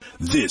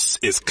This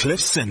is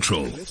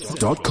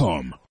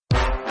CliffCentral.com.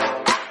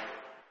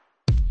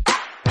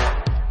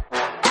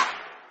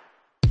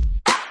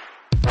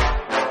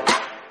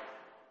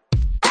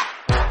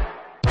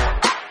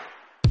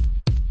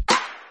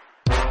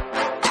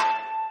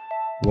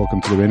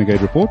 Welcome to the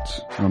Renegade Report.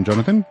 I'm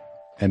Jonathan,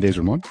 and there's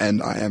Ramon.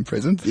 And I am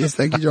present. Yes,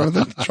 thank you,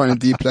 Jonathan. Trying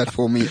to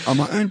deplatform me on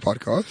my own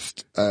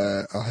podcast,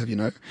 I'll have you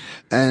know.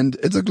 And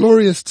it's a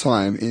glorious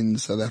time in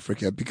South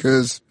Africa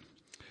because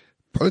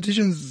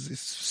politicians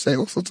say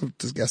all sorts of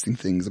disgusting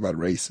things about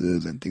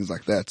races and things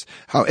like that.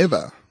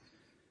 However,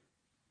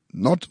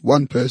 not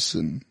one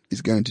person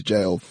is going to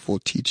jail for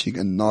teaching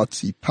a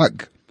Nazi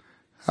pug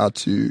how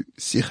to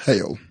sich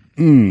heil.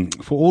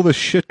 For all the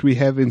shit we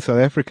have in South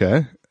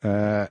Africa,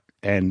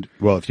 and,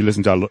 well, if you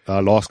listen to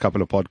our last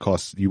couple of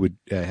podcasts, you would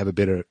have a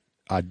better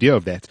idea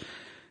of that.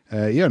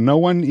 No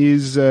one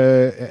is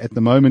at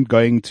the moment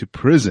going to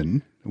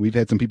prison. We've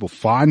had some people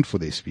fined for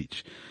their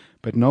speech,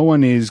 but no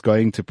one is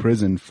going to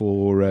prison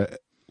for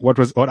what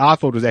I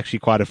thought was actually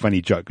quite a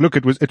funny joke. Look,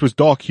 it was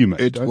dark humor.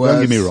 Don't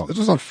get me wrong. It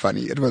was not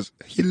funny. It was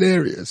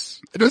hilarious.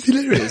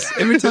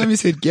 Every time he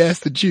said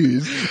gas the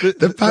Jews,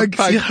 the pug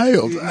he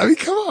hailed. I mean,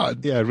 come on.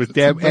 Yeah, it was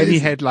damn, and he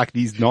had like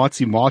these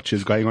Nazi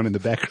marches going on in the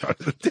background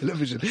of the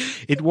television.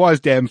 It was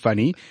damn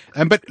funny.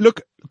 But look,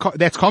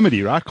 that's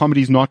comedy, right?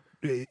 Comedy's not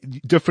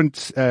different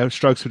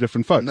strokes for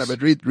different folks. No, but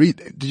did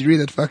you read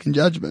that fucking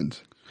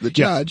judgment? The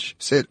judge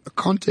said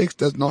context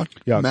does not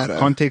matter.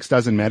 Context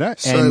doesn't matter.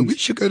 So and we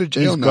should go to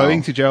jail now. He's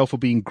going to jail for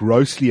being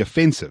grossly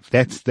offensive.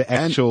 That's the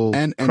actual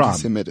and crime.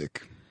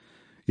 anti-Semitic.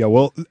 Yeah,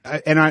 well,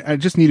 and I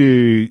just need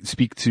to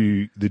speak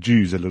to the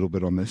Jews a little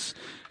bit on this,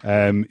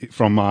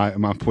 from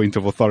my point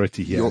of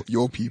authority here.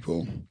 Your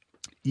people.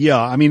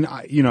 Yeah, I mean,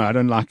 I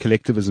don't like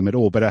collectivism at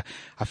all, but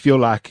I feel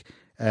like,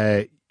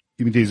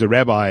 there's a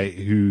rabbi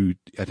who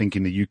I think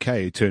in the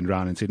UK turned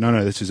around and said,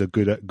 no, this is a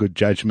good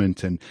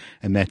judgment and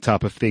that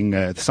type of thing.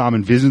 The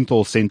Simon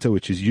Wiesenthal Center,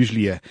 which is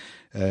usually a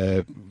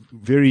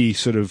very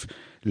sort of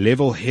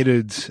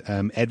level-headed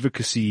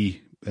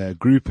advocacy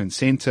group and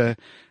center,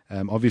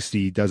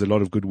 obviously does a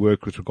lot of good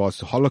work with regards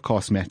to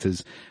Holocaust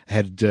matters,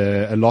 had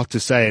a lot to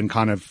say and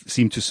kind of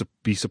seemed to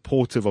be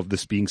supportive of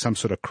this being some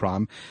sort of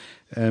crime.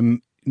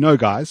 No,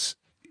 guys.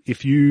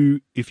 If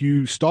you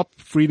stop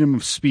freedom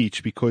of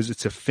speech because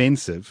it's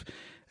offensive,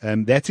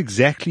 that's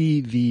exactly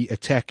the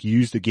attack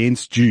used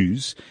against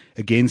Jews,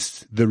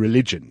 against the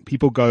religion.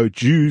 People go,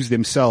 Jews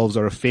themselves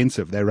are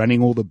offensive. They're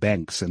running all the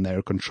banks and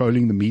they're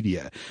controlling the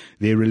media.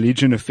 Their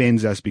religion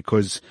offends us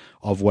because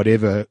of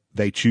whatever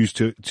they choose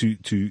to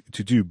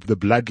do. The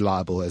blood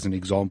libel, as an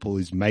example,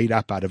 is made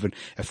up out of an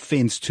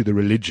offense to the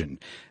religion.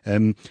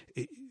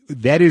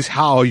 That is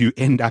how you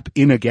end up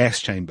in a gas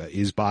chamber,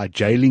 is by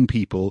jailing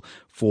people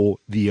for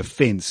the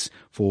offense,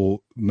 for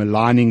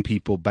maligning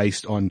people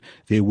based on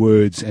their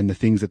words and the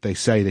things that they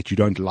say that you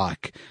don't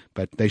like,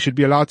 but they should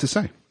be allowed to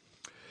say.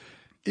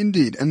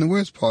 Indeed. And the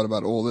worst part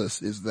about all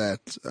this is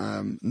that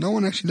no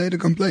one actually laid a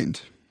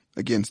complaint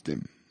against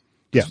him.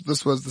 Yeah.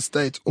 This was the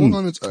state all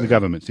on its own. The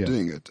government, yeah.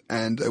 Doing it.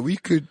 And we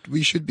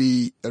should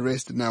be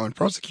arrested now and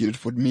prosecuted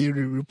for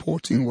merely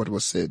reporting what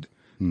was said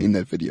in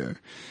that video.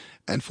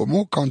 And for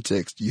more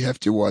context, you have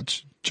to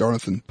watch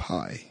Jonathan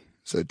Pie.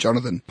 So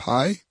Jonathan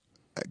Pie,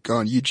 go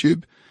on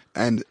YouTube,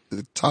 and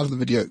the title of the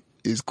video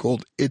is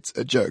called "It's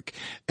a Joke,"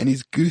 and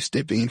he's goose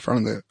stepping in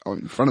front of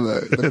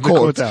the court.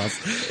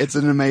 Courthouse. It's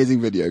an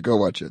amazing video. Go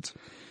watch it.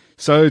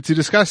 So to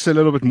discuss a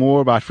little bit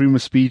more about freedom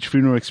of speech,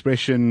 freedom of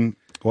expression,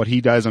 what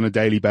he does on a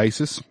daily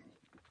basis,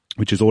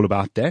 which is all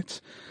about that,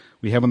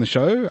 we have on the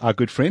show our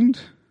good friend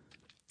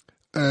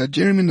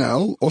Jerm and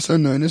Nell, also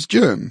known as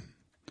Jerm.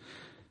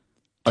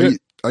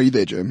 Are you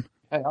there, Jerm?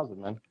 Hey, how's it,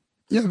 man?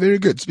 Yeah, very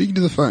good. Speaking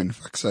to the phone,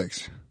 fuck's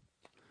sakes.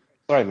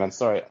 Sorry, man,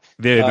 sorry.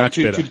 They're much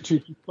better.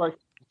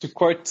 To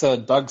quote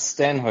Doug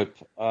Stanhope,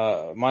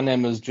 my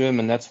name is Jerm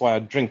and that's why I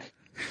drink.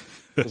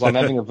 Because I'm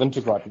having a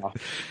vintage right now.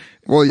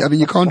 Well, I mean,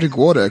 you can't drink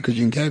water because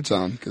you're in Cape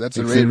Town, because that's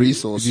a rare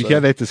resource. You hear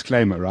that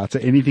disclaimer, right? So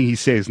anything he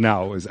says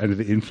now is under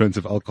the influence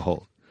of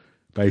alcohol,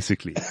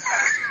 basically.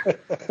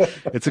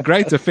 It's a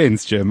great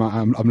defense, Jerm.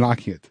 I'm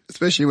liking it.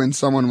 Especially when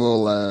someone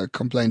will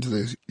complain to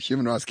the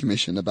Human Rights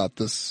Commission about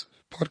this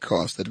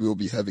podcast that we'll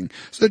be having.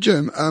 So,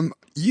 Jerm,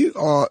 you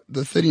are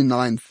the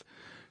 39th.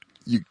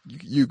 You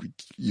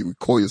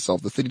call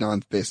yourself the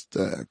 39th best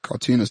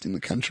cartoonist in the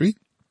country.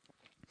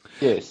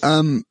 Yes.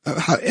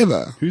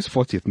 However, who's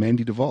 40th?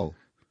 Mandy Duvall.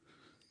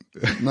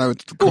 No,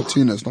 it's the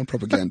cartoonists, not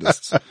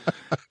propagandists.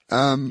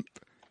 Him,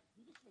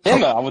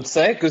 I would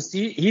say, because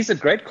he's a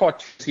great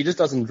cartoonist. He just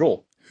doesn't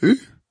draw. Who?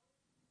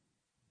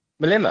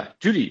 Malema,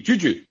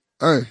 Juju.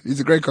 Oh, he's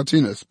a great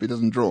cartoonist, but he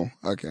doesn't draw.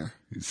 Okay.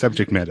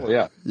 Subject matter. Oh,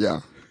 yeah.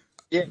 Yeah.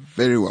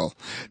 Very well.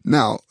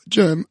 Now,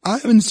 Jerm, I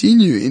haven't seen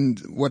you in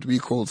what we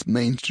call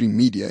mainstream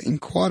media in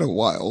quite a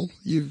while.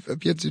 You've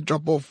appeared to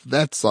drop off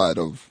that side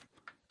of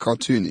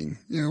cartooning.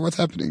 What's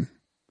happening?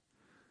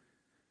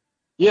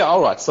 Yeah,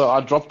 all right. So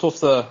I dropped off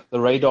the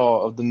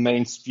radar of the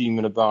mainstream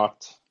in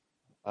about,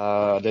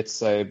 let's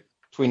say,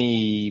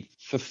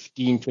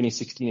 2015,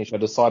 2016-ish. I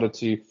decided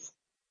to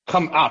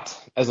come out,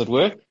 as it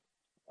were.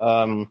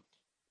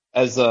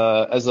 as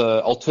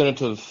a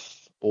alternative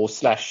or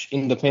 /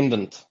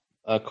 independent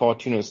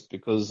cartoonist,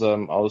 because I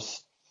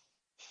was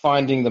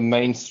finding the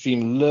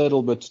mainstream a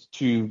little bit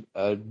too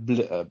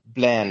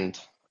bland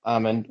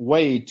and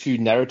way too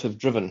narrative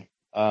driven.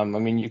 I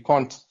mean, you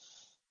can't.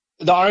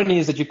 The irony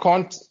is that you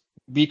can't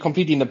be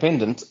completely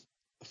independent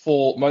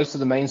for most of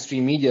the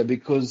mainstream media,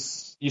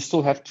 because you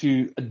still have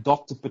to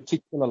adopt a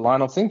particular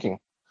line of thinking,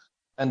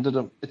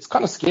 and it's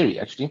kind of scary,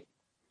 actually.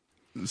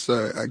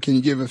 So, can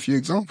you give a few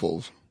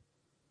examples?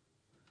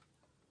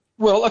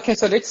 Well, okay,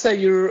 so let's say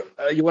you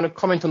want to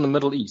comment on the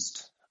Middle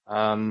East,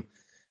 and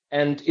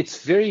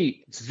it's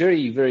very,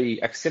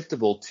 very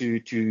acceptable to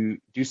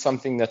do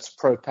something that's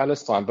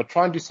pro-Palestine, but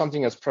try and do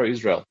something that's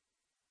pro-Israel.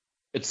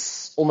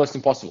 It's almost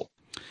impossible.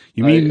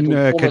 You mean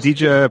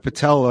Khadija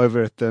Patel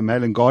over at the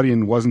Mail and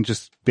Guardian wasn't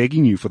just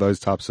begging you for those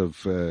types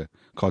of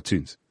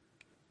cartoons?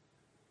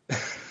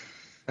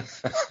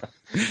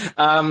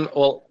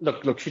 Well,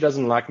 look, she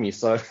doesn't like me,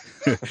 so.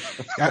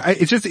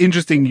 It's just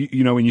interesting,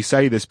 you know, when you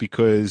say this,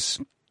 because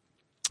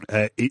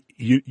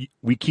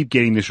we keep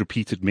getting this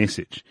repeated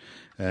message.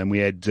 We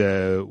had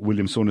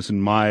William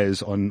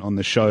Saunderson-Myers on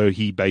the show.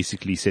 He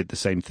basically said the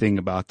same thing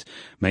about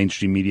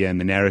mainstream media and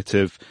the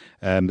narrative.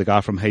 The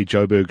guy from Hey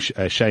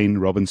Joburg, Shane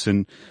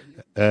Robinson,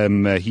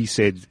 he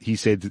said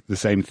the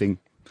same thing.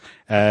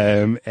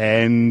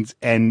 And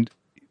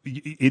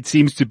it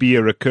seems to be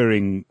a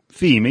recurring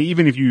theme.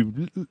 Even if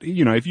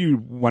if you're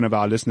one of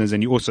our listeners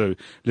and you also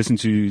listen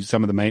to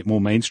some of the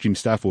more mainstream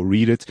stuff or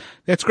read it,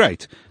 that's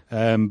great.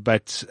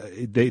 But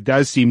there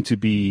does seem to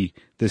be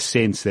the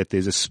sense that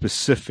there's a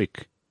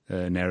specific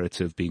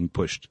narrative being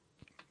pushed.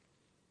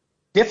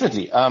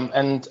 Definitely.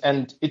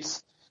 And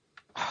it's,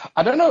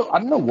 I don't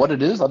know what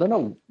it is. I don't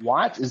know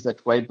why it is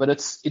that way, but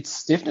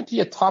it's definitely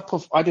a type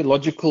of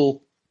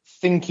ideological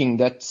thinking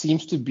that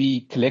seems to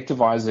be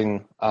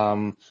collectivizing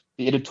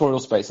the editorial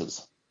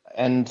spaces.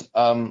 And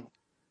I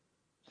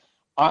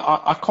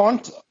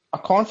can't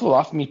for the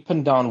life of me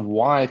pin down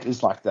why it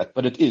is like that,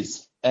 but it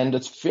is. And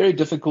it's very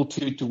difficult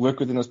to work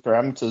within those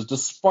parameters,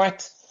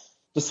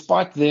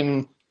 despite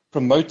them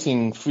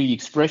promoting free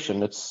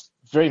expression. It's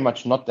very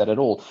much not that at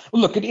all.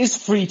 Look, it is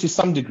free to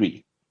some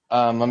degree.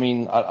 I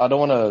mean, I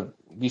don't want to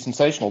be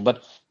sensational,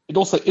 but it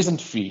also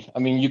isn't free. I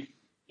mean,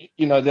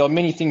 you know, there are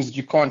many things that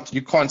you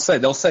can't say.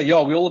 They'll say,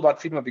 yeah, we're all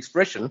about freedom of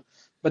expression,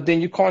 but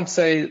then you can't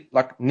say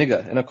like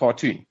nigger in a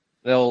cartoon.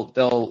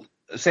 They'll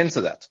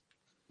censor that.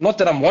 Not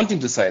that I'm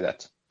wanting to say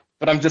that,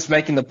 but I'm just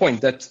making the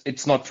point that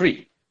it's not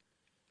free.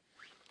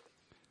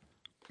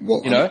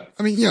 Well, you know?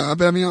 I mean, yeah,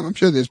 but I mean, I'm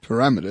sure there's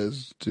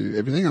parameters to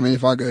everything. I mean,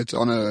 if I go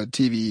on a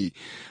TV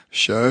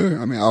show,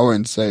 I mean, I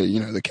won't say, you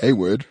know, the K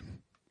word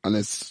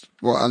unless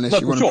you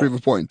want to prove a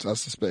point, I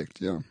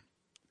suspect. Yeah.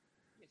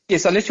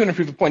 Yes, unless you want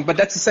to prove a point, but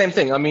that's the same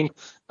thing. I mean,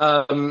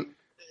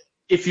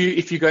 if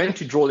you're going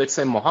to draw, let's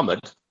say, Muhammad,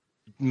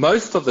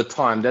 most of the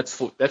time that's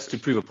to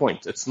prove a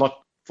point. It's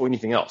not for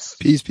anything else.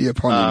 Peace be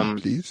upon him,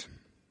 please.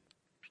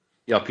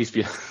 Yeah, peace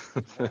be.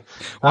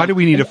 Why do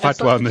we need a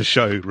fatwa on the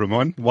show,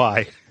 Ramon?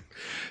 Why?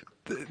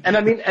 And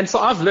I mean, and so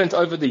I've learned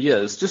over the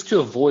years just to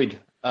avoid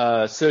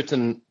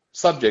certain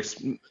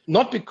subjects,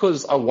 not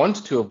because I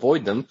want to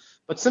avoid them,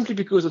 but simply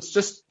because it's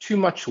just too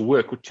much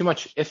work or too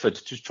much effort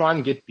to try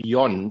and get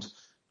beyond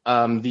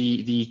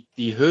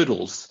the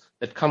hurdles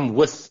that come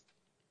with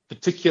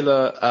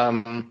particular,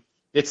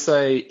 let's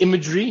say,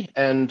 imagery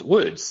and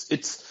words.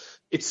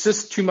 It's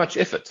just too much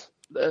effort.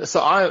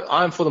 So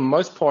I'm for the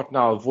most part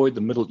now avoid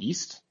the Middle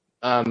East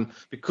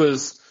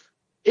because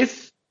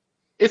if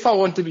I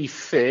want to be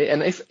fair,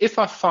 and if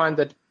I find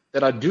that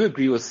I do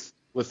agree with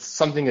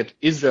something that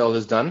Israel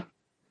has done,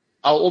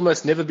 I'll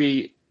almost never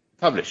be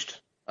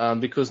published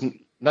because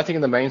nothing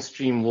in the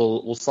mainstream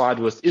will side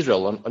with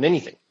Israel on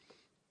anything.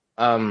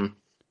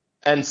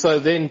 And so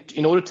then,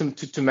 in order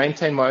to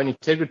maintain my own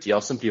integrity,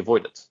 I'll simply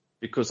avoid it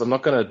because I'm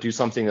not going to do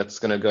something that's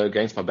going to go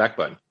against my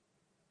backbone.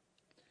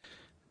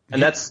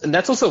 And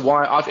that's also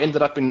why I've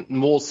ended up in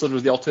more sort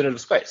of the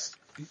alternative space.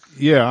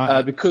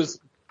 Yeah, because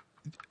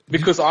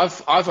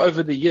I've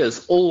over the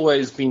years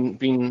always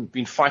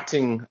been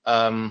fighting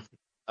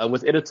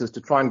with editors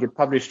to try and get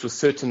published with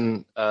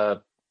certain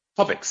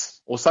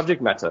topics or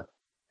subject matter,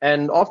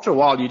 and after a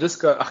while you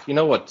just go, you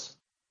know what,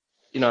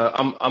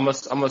 I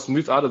must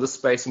move out of this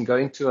space and go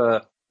into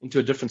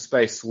a different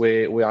space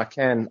where I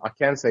can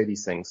say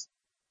these things.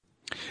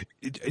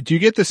 Do you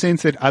get the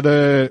sense that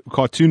other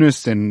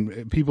cartoonists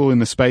and people in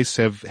the space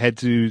have had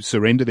to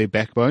surrender their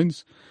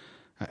backbones?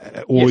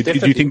 Or Yes,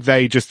 do you think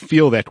they just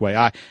feel that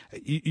way?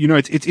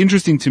 It's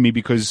interesting to me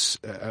because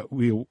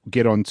we'll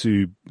get on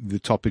to the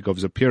topic of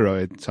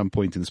Zapiro at some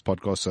point in this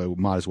podcast, so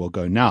might as well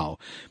go now.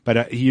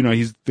 But,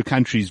 he's the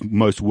country's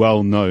most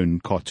well-known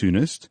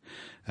cartoonist.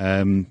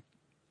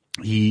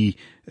 He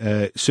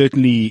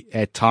certainly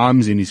at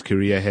times in his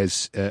career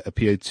has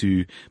appeared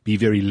to be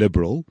very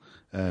liberal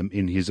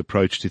in his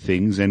approach to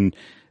things. And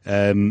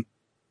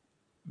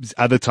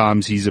other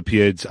times he's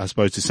appeared, I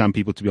suppose, to some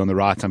people to be on the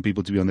right, some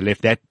people to be on the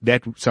left. That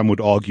some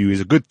would argue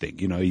is a good thing.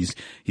 You know, he's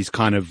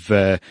kind of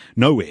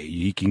nowhere.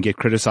 He can get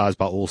criticized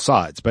by all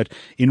sides. But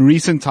in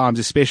recent times,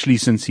 especially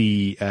since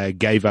he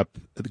gave up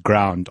the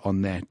ground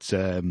on that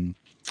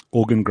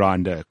organ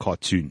grinder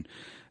cartoon,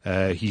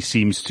 he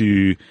seems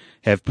to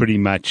have pretty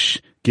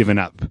much given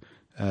up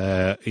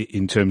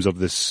in terms of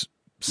this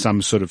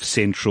some sort of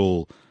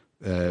central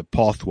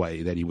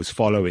pathway that he was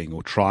following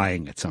or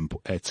trying at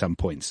some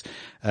points.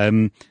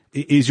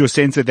 Is your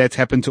sense that that's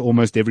happened to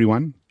almost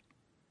everyone?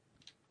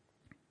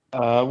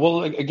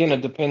 Well, again,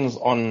 it depends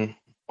on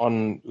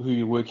who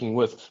you're working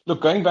with.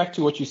 Look, going back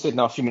to what you said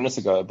now a few minutes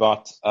ago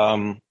about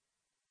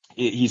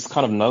he's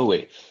kind of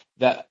nowhere.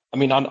 That, I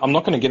mean, I'm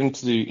not going to get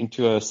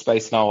into a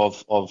space now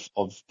of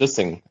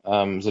dissing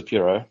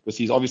Zapiro, because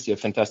he's obviously a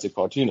fantastic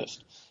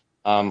cartoonist.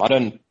 I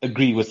don't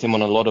agree with him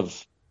on a lot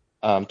of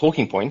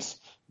talking points,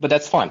 but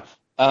that's fine.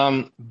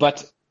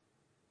 But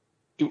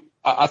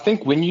I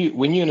think when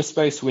you're in a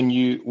space where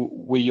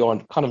you're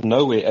kind of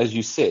nowhere, as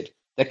you said,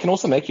 that can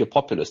also make you a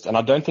populist, and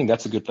I don't think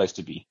that's a good place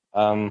to be,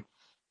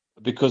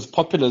 because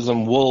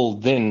populism will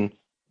then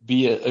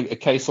be a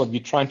case of you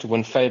trying to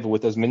win favor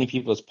with as many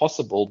people as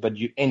possible, but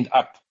you end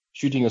up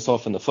shooting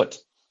yourself in the foot,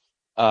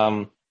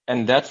 and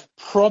that's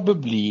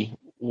probably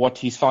what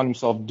he's found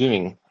himself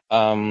doing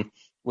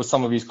with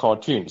some of his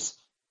cartoons,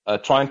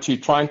 trying to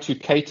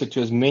cater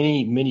to as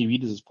many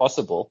readers as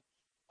possible,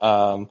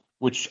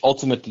 which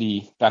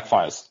ultimately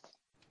backfires.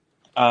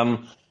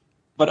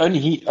 But only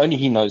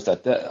he knows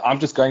that. I'm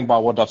just going by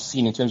what I've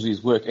seen in terms of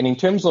his work, and in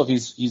terms of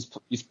his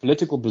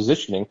political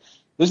positioning.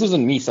 This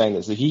isn't me saying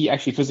this. He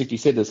actually physically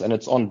said this, and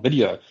it's on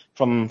video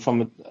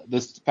from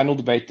this panel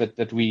debate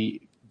that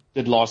we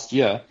did last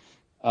year,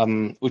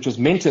 which was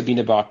meant to have been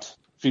about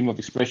freedom of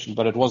expression,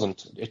 but it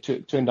wasn't.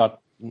 It turned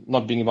out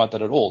not being about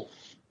that at all.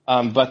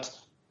 But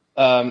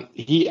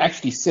he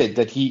actually said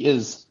that he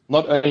is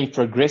not only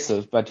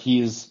progressive, but he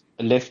is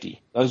a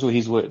lefty. Those were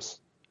his words.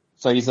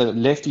 So he's a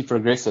lefty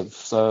progressive.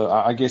 So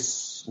I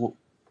guess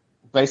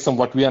based on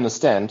what we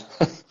understand,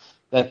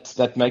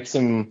 that makes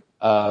him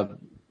a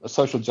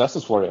social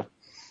justice warrior.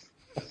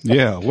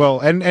 Yeah, well,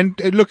 and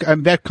look,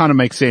 that kind of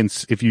makes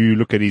sense if you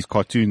look at his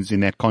cartoons in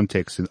that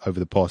context over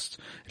the past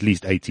at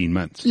least 18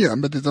 months. Yeah,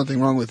 but there's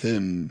nothing wrong with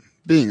him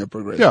being a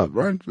progressive,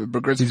 right? A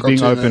progressive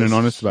He's being open and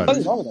honest about it.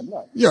 Nothing wrong with that,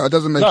 no. Yeah, it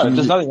doesn't make him.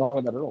 There's nothing wrong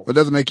with that at all. It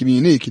doesn't make him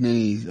unique in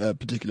any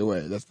particular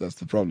way. That's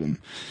the problem,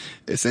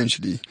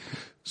 essentially.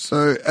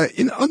 So,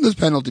 on this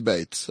panel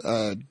debate,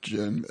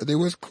 Jerm, there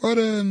was quite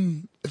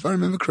if I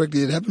remember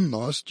correctly, it happened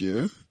last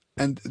year,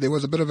 and there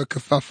was a bit of a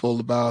kerfuffle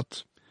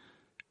about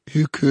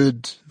who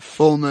could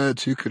film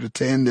it, who could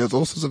attend. There was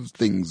all sorts of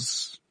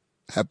things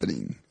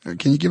happening.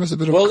 Can you give us a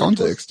bit of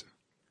context?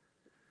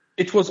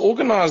 It was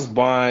organized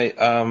by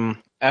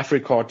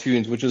Afri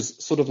Cartoons, which is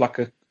sort of like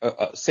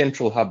a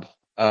central hub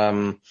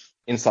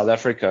in South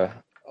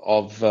Africa.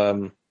 It's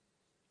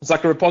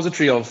like a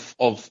repository of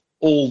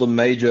all the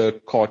major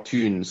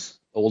cartoons,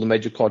 all the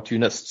major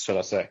cartoonists, shall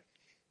I say.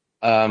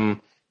 And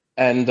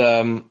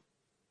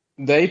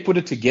they put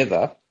it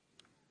together.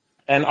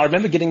 And I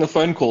remember getting a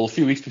phone call a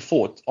few weeks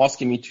before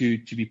asking me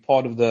to be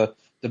part of the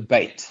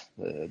debate.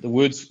 The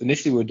words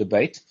initially were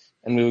debate,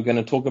 and we were going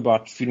to talk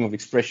about freedom of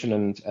expression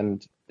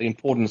and the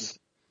importance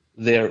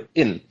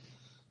therein.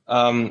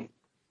 I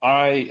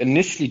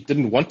initially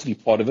didn't want to be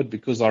part of it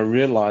because I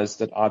realized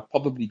that I'd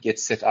probably get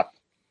set up,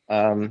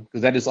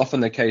 because that is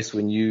often the case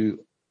when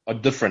you are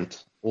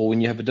different or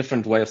when you have a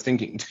different way of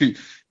thinking to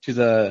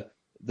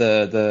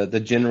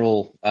the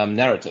general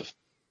narrative.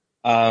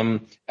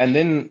 And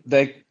then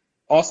they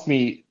asked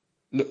me,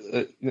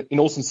 in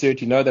all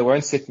sincerity, no, they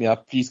won't set me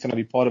up. Please, can I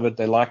be part of it?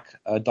 They like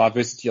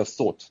diversity of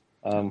thought,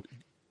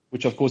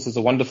 which, of course, is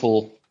a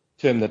wonderful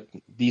term that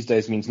these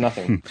days means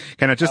nothing.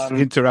 Can I just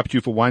interrupt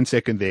you for 1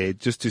 second there,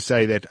 just to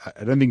say that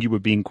I don't think you were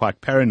being quite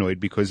paranoid,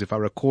 because if I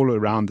recall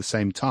around the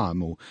same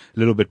time or a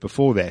little bit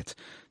before that,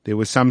 there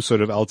was some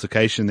sort of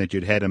altercation that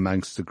you'd had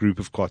amongst a group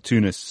of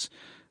cartoonists,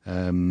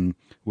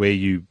 where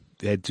you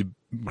had to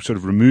sort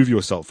of remove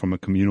yourself from a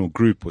communal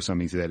group or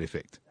something to that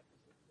effect.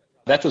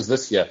 That was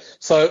this year.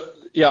 So,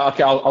 yeah,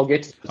 okay, I'll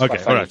get to it.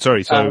 Okay, all right,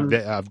 sorry. So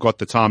I've got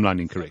the timeline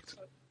incorrect.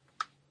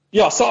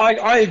 Yeah, so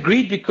I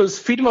agreed, because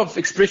freedom of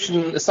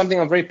expression is something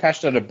I'm very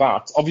passionate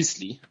about,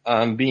 obviously,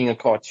 being a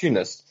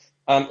cartoonist.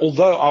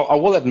 Although I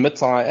will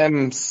admit I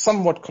am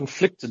somewhat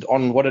conflicted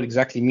on what it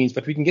exactly means,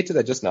 but we can get to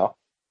that just now.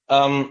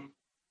 And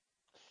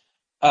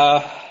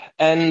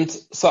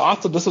so I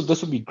thought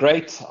this would be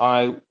great.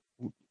 I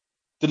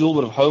did a little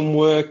bit of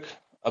homework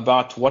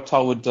about what I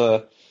would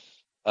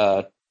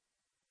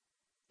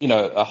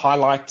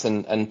highlight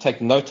and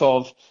take note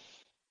of.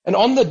 And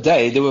on the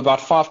day, there were about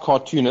 5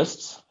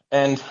 cartoonists,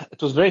 and it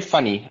was very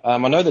funny. I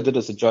know they did it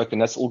as a joke,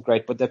 and that's all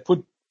great, but they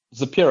put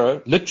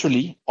Zapiro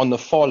literally on the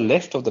far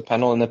left of the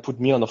panel, and they put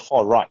me on the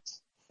far right.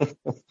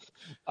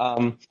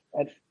 And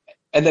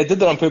they did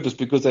that on purpose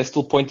because they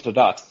still pointed it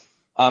out.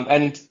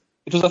 And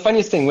it was the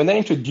funniest thing. When they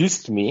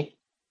introduced me,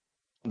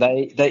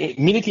 they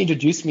immediately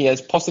introduced me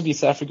as possibly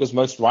South Africa's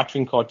most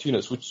right-wing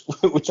cartoonist,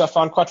 which I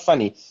found quite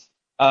funny.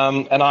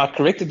 And I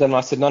corrected them.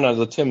 I said, no,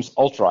 the term's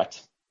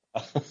alt-right.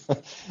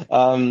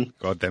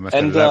 God, they must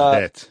have loved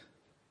that.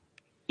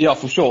 Yeah,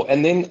 for sure.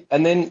 And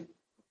then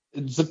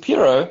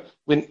Zapiro,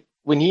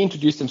 when he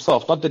introduced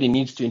himself, not that he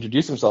needs to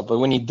introduce himself, but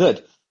when he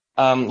did,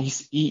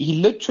 he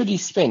literally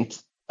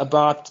spent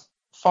about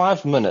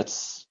 5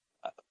 minutes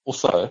or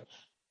so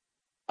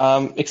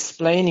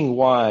explaining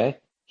why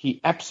he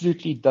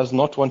absolutely does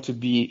not want to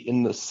be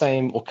in the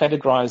same or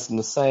categorized in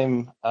the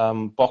same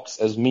box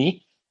as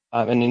me,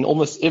 and in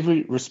almost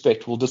every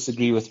respect will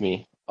disagree with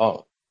me.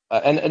 And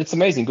it's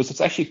amazing because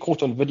it's actually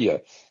caught on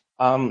video,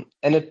 and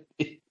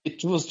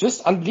it was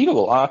just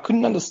unbelievable. I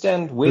couldn't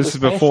understand where this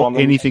came from. This is before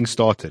anything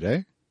started,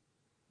 eh?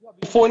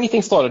 Before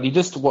anything started, he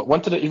just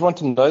wanted everyone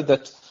to know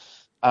that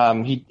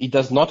he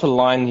does not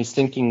align his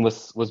thinking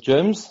with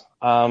Jerm's,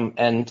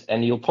 and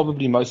he'll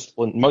probably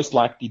most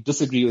likely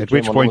disagree with. At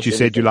which point you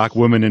said you like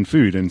women and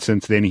food, and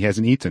since then he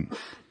hasn't eaten.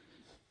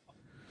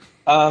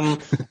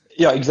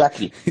 Yeah,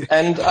 exactly.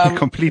 And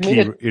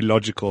completely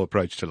illogical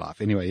approach to life.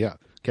 Anyway, yeah,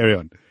 carry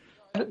on.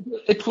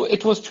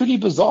 It was truly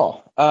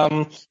bizarre.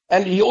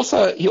 And he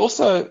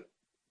also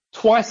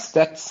twice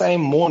that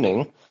same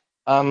morning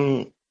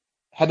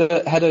had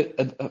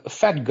a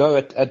fat go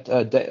at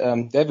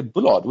David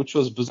Bullard, which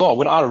was bizarre.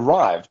 When I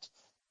arrived,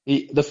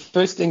 the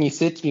first thing he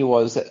said to me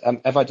was,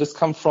 "Have I just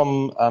come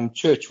from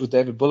church with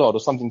David Bullard or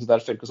something to that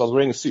effect?" Because I was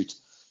wearing a suit.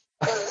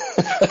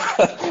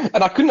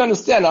 And I couldn't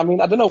understand. I mean,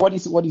 I don't know what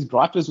his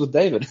gripe is with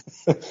David,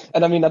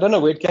 and I mean, I don't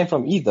know where it came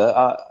from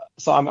either.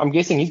 So I'm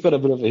guessing he's got a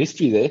bit of a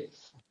history there.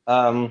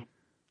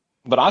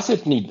 But I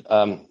certainly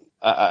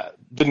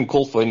didn't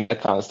call for any of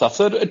that kind of stuff.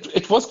 So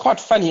it was quite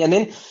funny. And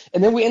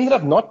then we ended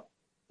up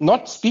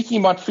not speaking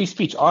about free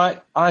speech.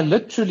 I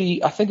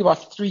literally, I think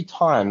about 3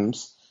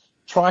 times,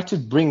 tried to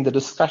bring the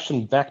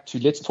discussion back to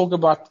let's talk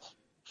about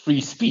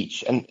free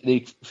speech and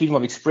the freedom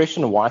of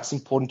expression and why it's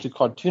important to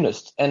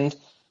cartoonists and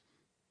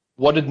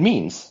what it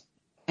means.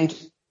 And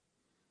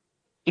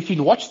if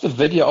you watch the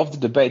video of the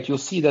debate, you'll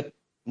see that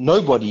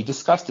nobody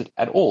discussed it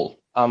at all.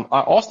 I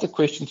asked the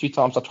question 3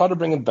 times. I tried to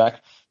bring it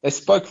back. They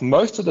spoke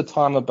most of the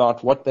time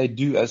about what they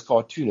do as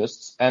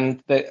cartoonists.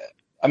 And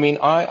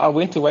I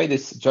went away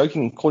this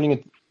joking,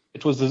 calling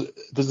it was the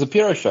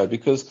Zapiro show,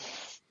 because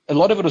a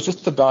lot of it was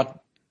just about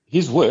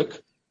his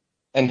work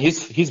and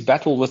his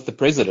battle with the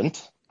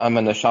president and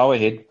the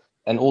showerhead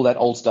and all that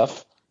old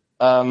stuff,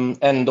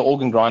 and the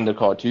organ grinder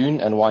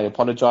cartoon and why he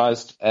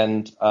apologized.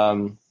 And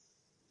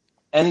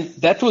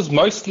that was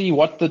mostly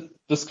what the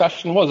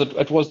discussion was.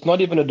 It was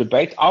not even a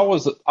debate. I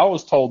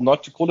was told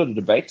not to call it a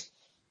debate.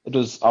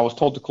 I was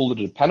told to call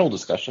it a panel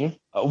discussion.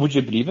 Would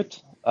you believe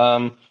it?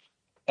 And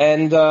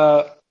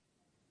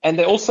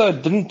they also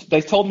didn't.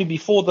 They told me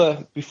before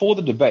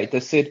the debate.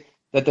 They said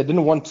that they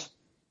didn't want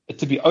it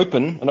to be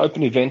an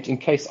open event, in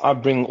case I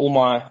bring all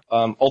my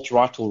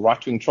alt-right or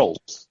right-wing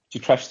trolls to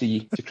crash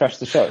the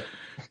show.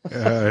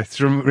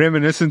 It's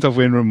reminiscent of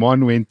when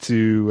Ramon went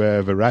to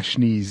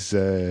Varashni's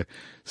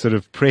sort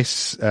of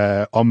press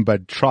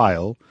ombud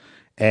trial,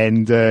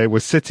 and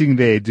was sitting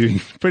there doing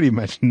pretty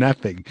much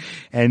nothing.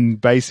 And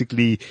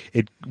basically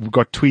it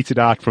got tweeted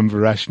out from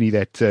Varashni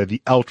that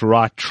the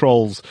alt-right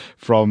trolls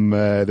from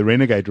the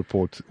Renegade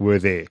Report were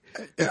there.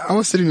 I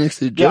was sitting next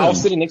to Jerm. Yeah, I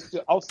was sitting next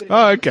to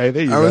okay,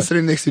 there you go. I was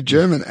sitting next to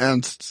Jerm and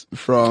Ernst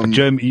from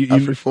Jerm,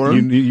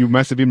 you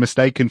must have been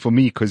mistaken for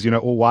me, because,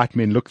 all white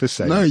men look the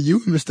same. No, you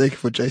were mistaken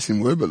for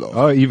Jason Werbelow.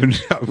 Oh, even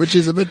which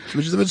is a bit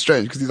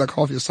strange, because he's like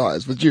half your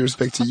size. With due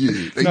respect to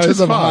you, in no, terms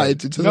of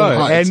height,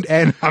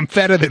 and I'm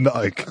fatter than the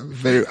oak.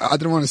 I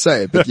didn't want to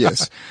say it, but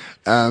yes.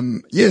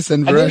 Yes,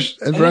 and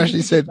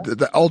Varashni said that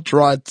the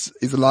alt-right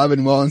is alive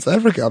and well in South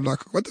Africa. I'm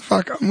like, what the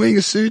fuck? I'm wearing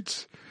a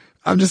suit.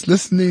 I'm just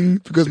listening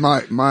because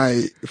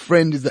my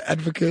friend is the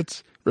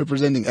advocate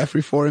representing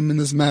AfriForum in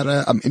this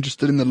matter. I'm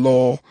interested in the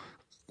law.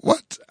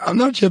 What? I'm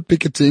not here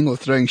picketing or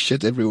throwing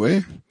shit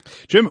everywhere.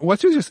 Jim,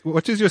 what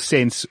is your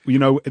sense?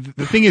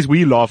 The thing is,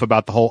 we laugh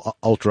about the whole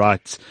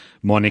alt-right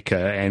moniker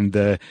and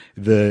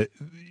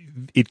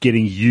it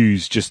getting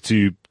used just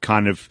to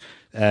kind of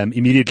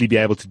immediately be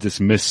able to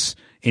dismiss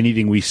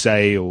anything we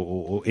say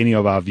or any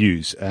of our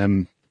views.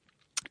 And,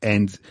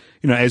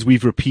 as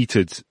we've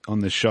repeated on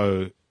the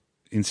show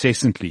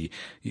incessantly,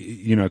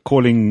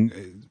 calling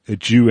a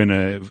Jew and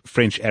a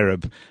French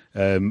Arab,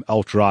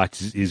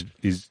 alt-right is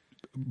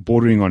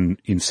bordering on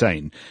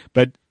insane.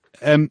 But,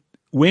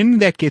 when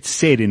that gets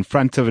said in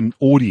front of an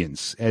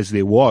audience, as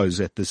there was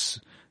at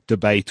this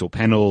debate or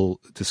panel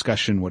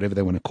discussion, whatever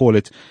they want to call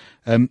it,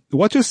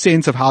 what's your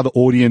sense of how the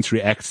audience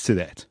reacts to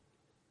that?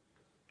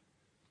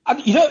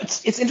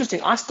 It's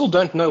interesting. I still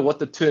don't know what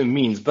the term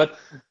means, but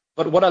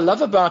what I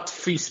love about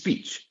free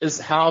speech is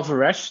how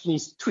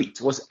Varashni's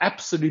tweet was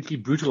absolutely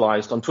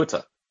brutalized on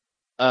Twitter.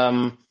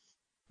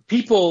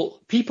 People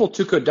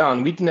took her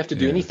down. We didn't have to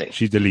do anything.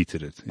 She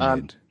deleted it.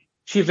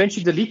 She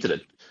eventually deleted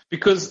it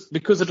because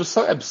it was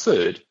so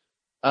absurd.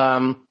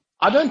 I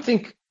don't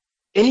think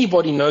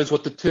anybody knows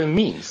what the term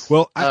means.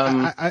 Well,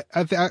 I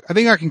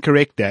think I can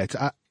correct that.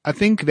 I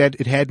think that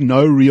it had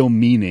no real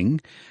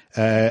meaning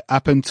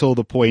up until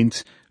the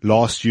point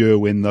last year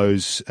when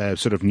those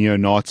sort of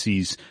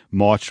neo-Nazis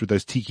marched with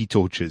those tiki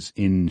torches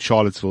in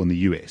Charlottesville in the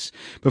US.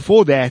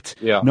 Before that,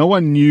 no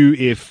one knew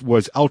if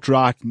was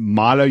alt-right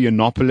Milo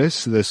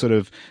Yiannopoulos, the sort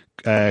of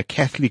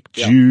Catholic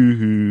Jew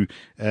who,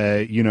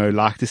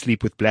 liked to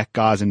sleep with black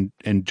guys and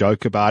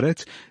joke about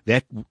it.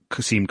 That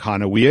seemed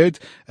kind of weird.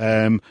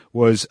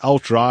 Was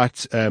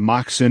alt-right,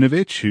 Mike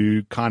Cernovich,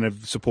 who kind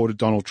of supported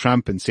Donald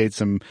Trump and said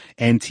some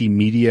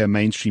anti-media,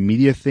 mainstream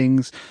media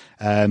things.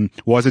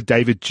 Was it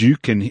David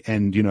Duke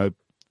and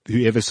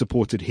whoever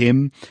supported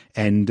him?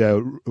 And,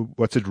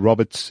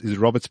 Robert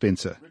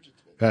Spencer?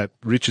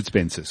 Richard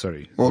Spencer,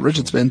 sorry. Well,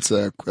 Richard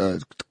Spencer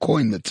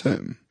coined the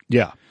term.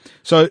 Yeah.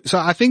 So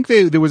I think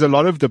there was a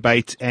lot of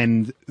debate,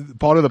 and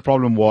part of the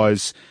problem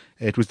was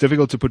it was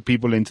difficult to put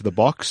people into the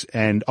box.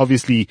 And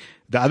obviously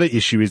the other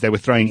issue is they were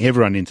throwing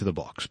everyone into the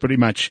box. Pretty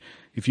much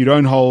if you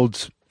don't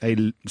hold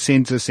a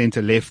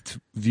center left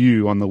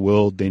view on the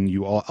world, then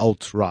you are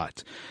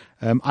alt-right.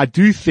 I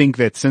do think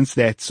that since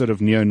that sort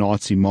of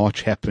neo-Nazi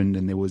march happened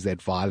and there was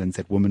that violence,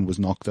 that woman was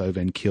knocked over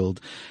and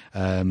killed.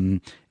 I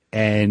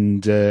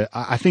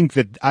think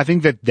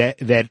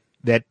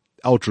that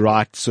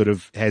alt-right sort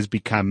of has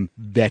become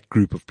that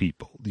group of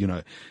people,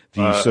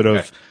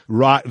 of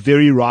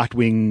very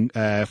right-wing,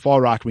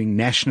 far right-wing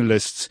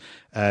nationalists,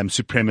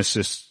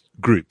 supremacist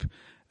group.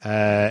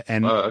 So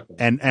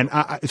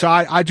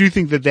I do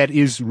think that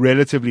is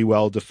relatively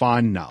well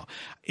defined now.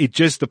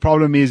 The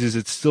problem is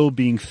it's still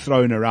being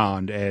thrown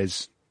around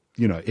as,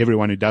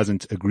 everyone who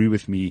doesn't agree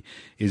with me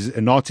is a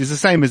Nazi. It's the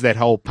same as that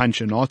whole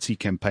Punch a Nazi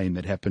campaign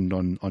that happened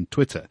on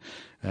Twitter.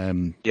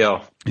 That sort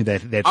of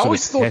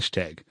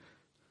hashtag.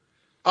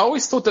 I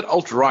always thought that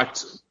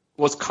alt-right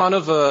was kind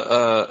of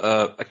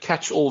a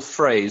catch-all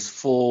phrase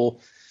for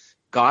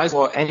guys who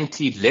are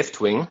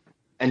anti-left-wing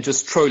and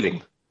just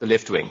trolling the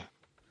left-wing,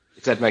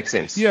 if that makes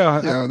sense. Yeah,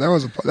 that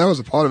was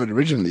a part of it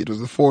originally. It was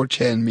the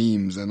 4chan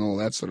memes and all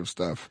that sort of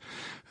stuff.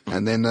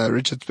 And then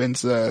Richard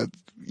Spencer,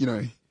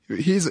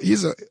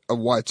 he's a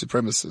white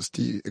supremacist.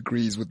 He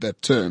agrees with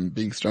that term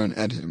being thrown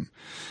at him.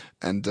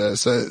 And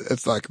so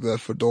it's like the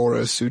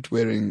fedora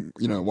suit-wearing,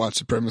 white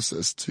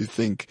supremacists who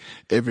think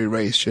every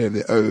race should have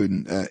their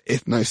own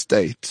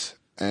ethno-state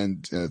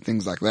and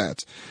things like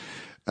that.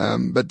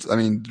 But I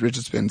mean,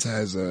 Richard Spencer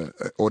has an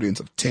audience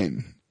of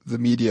 10. The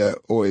media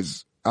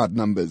always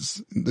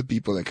outnumbers the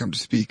people that come to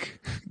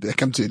speak. They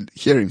come to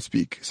hear him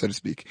speak, so to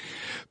speak.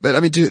 But I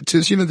mean, to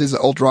assume that there's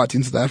an alt-right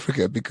in South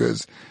Africa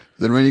because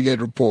the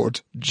Renegade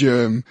Report,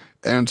 Jerm,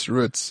 Ernst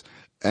Rutz,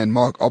 and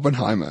Mark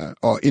Oppenheimer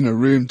are in a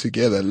room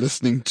together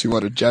listening to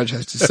what a judge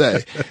has to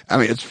say. I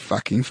mean, it's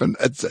fucking fun.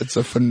 It's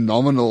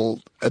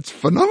phenomenal. It's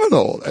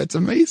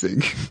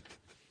amazing.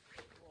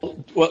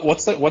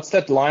 What's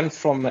that line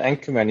from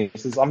Anchorman? He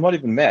says, "I'm not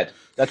even mad."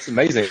 That's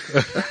amazing.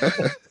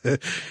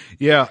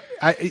 Yeah.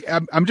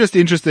 I'm just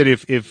interested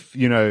if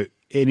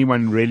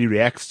anyone really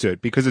reacts to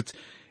it, because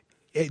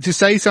to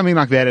say something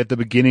like that at the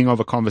beginning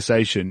of a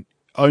conversation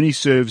only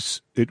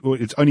serves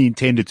it's only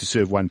intended to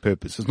serve one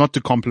purpose. It's not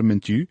to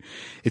compliment you.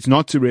 It's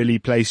not to really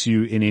place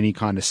you in any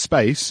kind of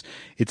space.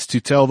 It's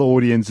to tell the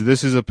audience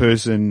this is a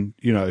person,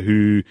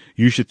 who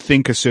you should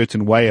think a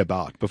certain way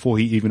about before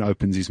he even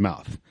opens his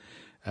mouth.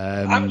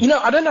 I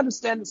don't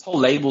understand this whole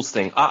labels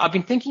thing. I've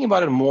been thinking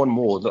about it more and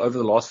more over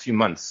the last few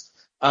months.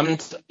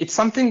 It's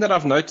something that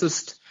I've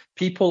noticed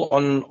people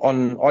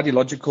on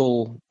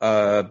ideological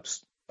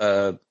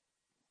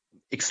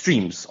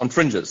extremes, on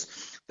fringes,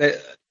 they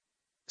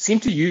seem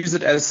to use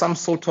it as some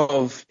sort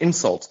of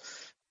insult.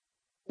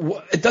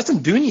 It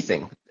doesn't do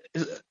anything.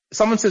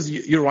 Someone says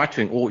you're right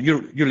wing or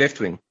you're left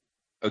wing.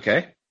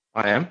 Okay,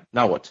 I am.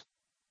 Now what?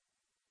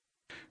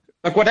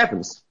 Like, what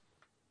happens?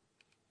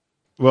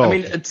 Well, I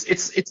mean,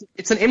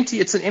 it's an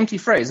empty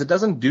phrase. It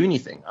doesn't do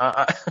anything.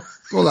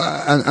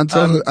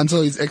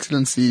 Until His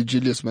Excellency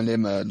Julius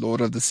Malema, Lord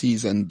of the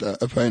Seas and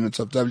opponent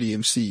of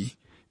WMC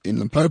in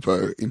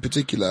Limpopo, in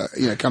particular,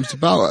 comes to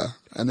power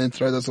and then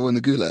throws us all in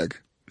the gulag.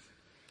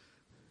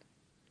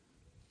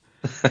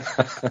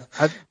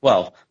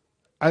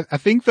 I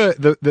think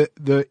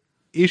the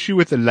issue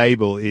with the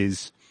label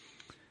is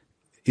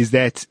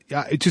that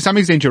to some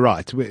extent you're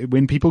right.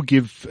 When people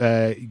give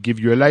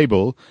you a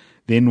label,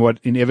 then what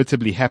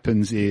inevitably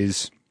happens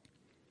is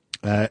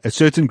a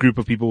certain group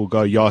of people will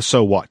go, yeah,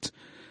 so what?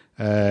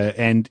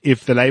 And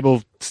if the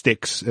label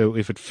sticks,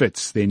 if it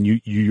fits, then you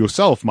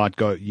yourself might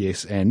go,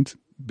 yes, and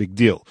big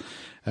deal.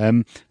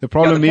 The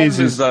problem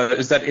is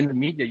that in the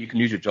media you can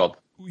lose your job.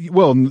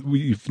 Well,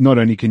 not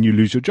only can you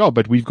lose your job,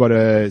 but we've got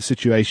a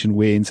situation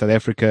where in South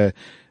Africa,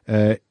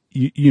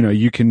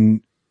 you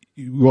can,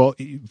 well,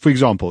 for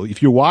example,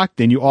 if you're white,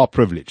 then you are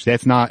privileged.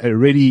 That's now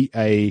already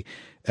a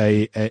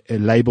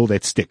label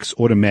that sticks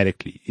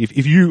automatically.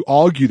 If you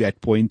argue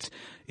that point,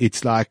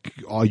 it's like,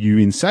 are you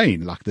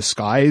insane? Like, the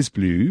sky is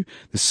blue,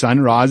 the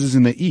sun rises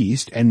in the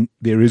east, and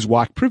there is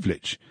white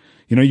privilege.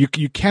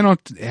 you cannot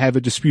have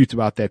a dispute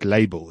about that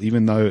label,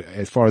 even though,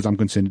 as far as I'm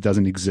concerned, it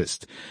doesn't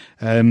exist.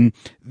 And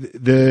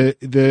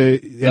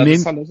The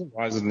sun doesn't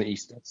rise in the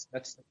east.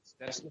 That's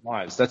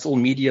lies. That's all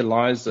media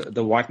lies.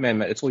 The white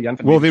man, it's all Jan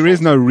van well, Riebeeck there is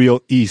fault. no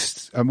real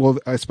east. Well,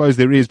 I suppose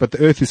there is, but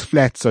the earth is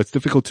flat, so it's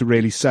difficult to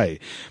really say.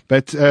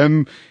 But,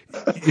 but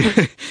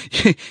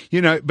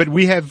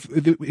we have,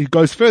 it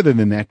goes further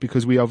than that,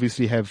 because we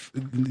obviously have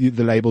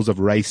the labels of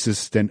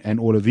racist and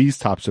all of these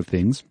types of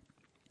things.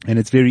 And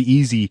it's very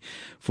easy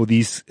for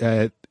these,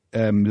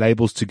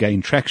 labels to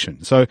gain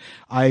traction. So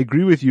I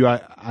agree with you.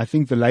 I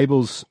think the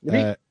labels,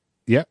 yeah.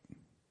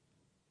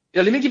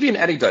 Yeah, let me give you an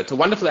anecdote, a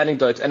wonderful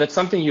anecdote, and it's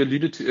something you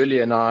alluded to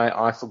earlier, and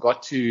I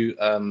forgot to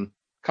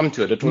come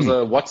to it. It was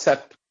a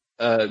WhatsApp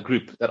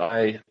group that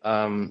I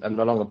am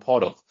no longer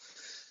part of.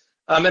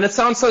 And it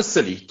sounds so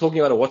silly talking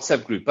about a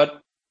WhatsApp group,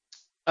 but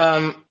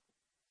I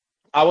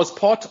was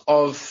part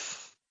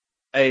of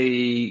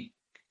a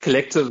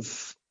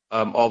collective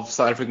of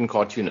South African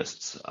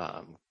cartoonists.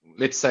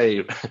 Let's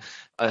say,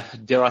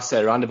 dare I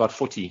say, around about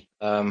 40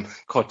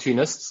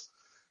 cartoonists,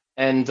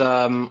 and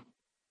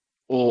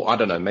or I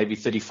don't know, maybe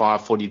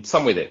 35, 40,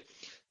 somewhere there.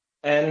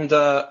 And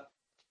the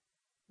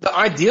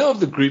idea of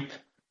the group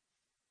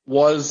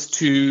was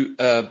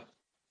to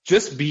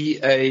just be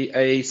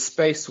a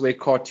space where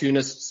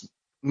cartoonists,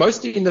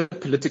 mostly in the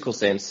political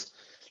sense,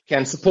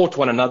 can support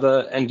one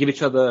another and give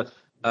each other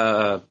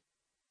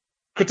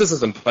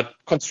criticism, but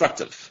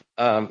constructive,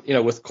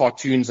 with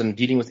cartoons and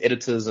dealing with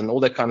editors and all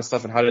that kind of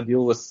stuff, and how to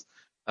deal with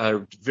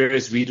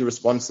various reader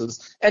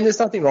responses. And there's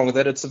nothing wrong with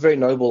that. It's a very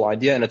noble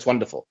idea, and it's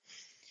wonderful.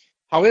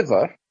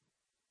 However,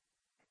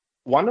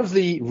 one of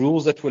the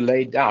rules that were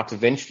laid out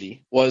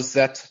eventually was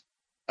that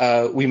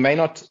we may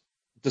not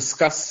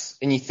discuss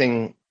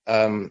anything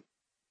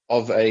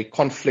of a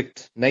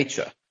conflict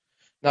nature.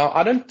 Now,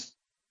 I don't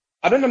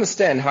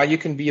understand how you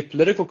can be a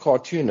political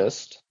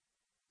cartoonist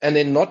and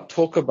then not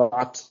talk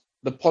about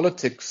the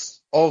politics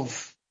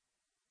of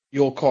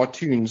your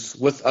cartoons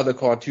with other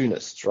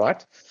cartoonists,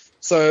 right?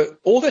 So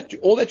all that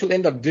you'll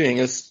end up doing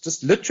is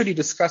just literally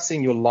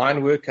discussing your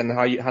line work and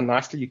how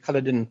nicely you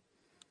colored in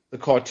the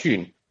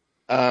cartoon.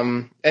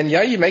 And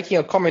yeah, you're making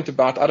a comment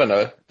about, I don't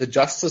know, the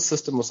justice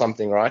system or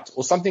something, right?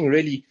 Or something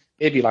really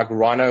heavy like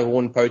rhino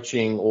horn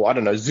poaching, or I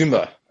don't know,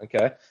 Zuma,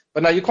 okay?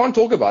 But now you can't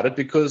talk about it,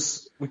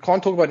 because we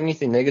can't talk about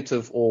anything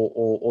negative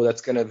or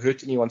that's going to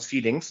hurt anyone's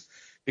feelings,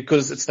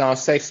 because it's now a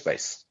safe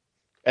space.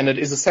 And it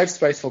is a safe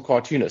space for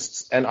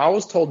cartoonists. And I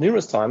was told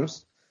numerous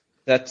times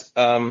that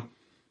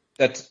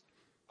that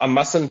I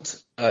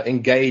mustn't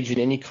engage in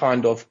any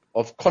kind of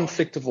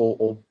conflict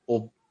or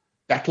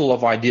battle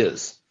of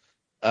ideas.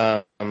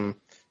 And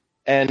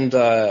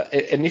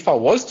if I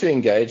was to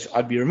engage,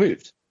 I'd be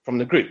removed from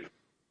the group.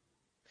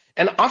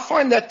 And I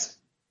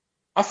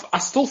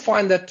still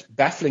find that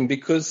baffling,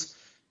 because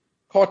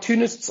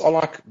cartoonists are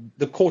like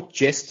the court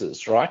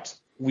jesters, right?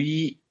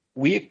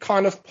 We're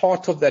kind of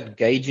part of that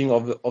gauging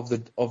of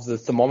the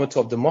thermometer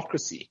of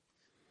democracy.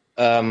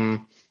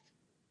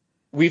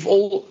 We've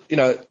all,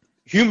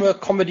 humor,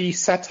 comedy,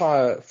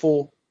 satire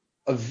for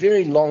a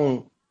very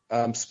long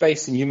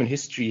space in human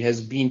history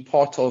has been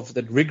part of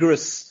that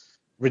rigorous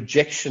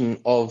rejection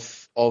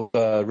of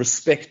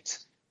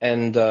respect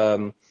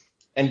and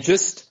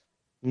just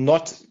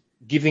not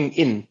giving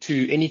in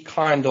to any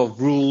kind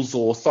of rules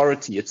or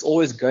authority. It's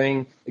always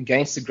going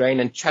against the grain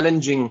and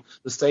challenging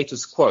the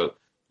status quo.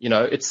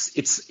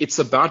 It's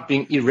about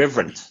being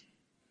irreverent.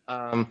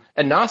 And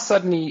now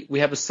suddenly we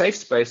have a safe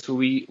space where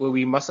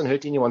we mustn't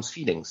hurt anyone's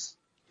feelings,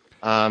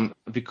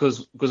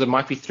 because it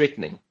might be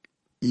threatening.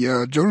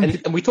 Yeah, Jordan.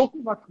 And we're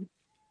talking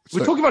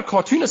about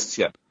cartoonists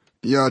here.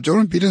 Yeah,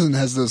 Jordan Peterson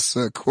has this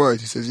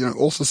quote. He says,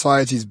 all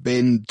societies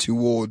bend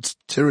towards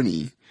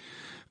tyranny.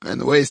 And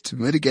the ways to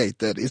mitigate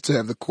that is to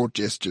have the court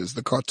gestures,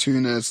 the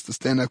cartoonists, the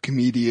stand-up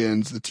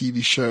comedians, the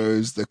TV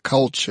shows, the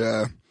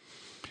culture.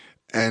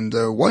 And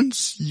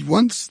once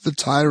the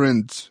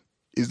tyrant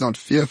is not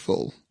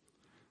fearful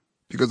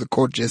because the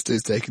court jester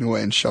is taken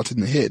away and shot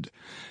in the head,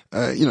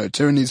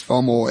 tyranny is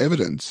far more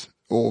evident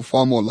or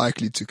far more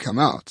likely to come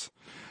out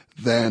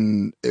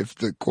than if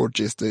the court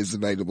jester is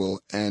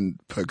available and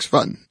pokes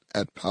fun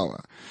at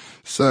power.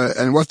 So,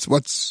 and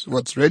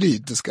what's really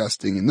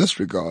disgusting in this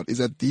regard is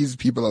that these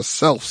people are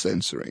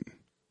self-censoring.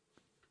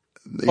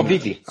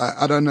 Completely.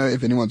 I don't know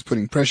if anyone's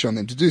putting pressure on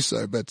them to do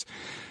so, but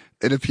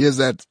it appears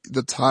that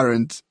the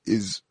tyrant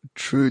is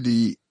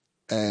truly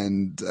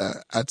and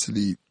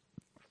utterly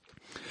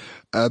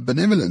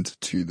benevolent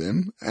to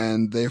them,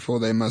 and therefore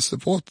they must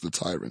support the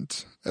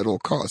tyrant at all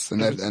costs.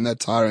 And that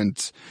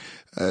tyrant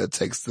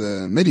takes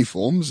the many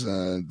forms,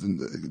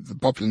 the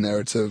popular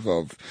narrative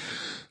of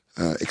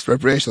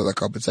expropriation or the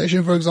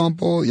compensation, for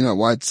example.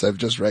 Whites have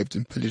just raped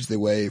and pillaged their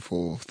way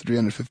for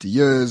 350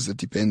 years. It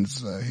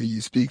depends who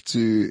you speak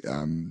to.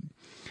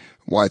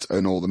 Whites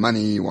own all the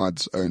money.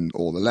 Whites own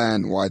all the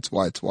land. Whites.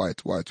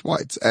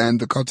 And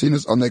the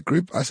cartoonists on that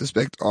group, I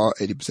suspect, are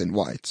 80%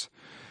 white.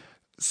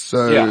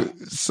 The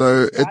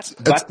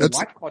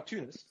white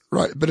cartoonists.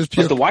 Right, but it's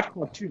pure. But the white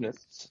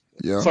cartoonists.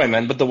 Yeah. Sorry,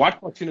 man. But the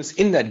white cartoonists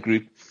in that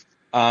group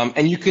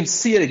And you can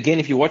see it again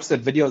if you watch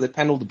that video of the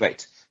panel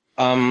debate.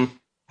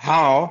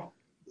 How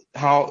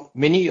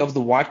many of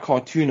the white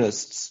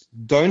cartoonists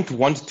don't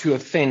want to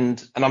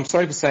offend, and I'm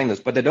sorry for saying this,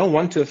 but they don't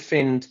want to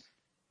offend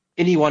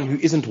anyone who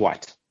isn't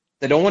white.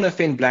 They don't want to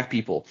offend black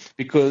people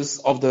because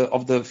of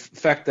the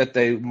fact that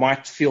they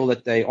might feel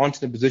that they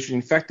aren't in a position.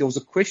 In fact, there was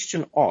a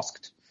question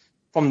asked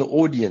from the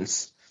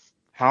audience: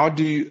 how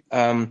do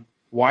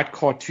white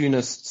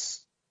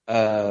cartoonists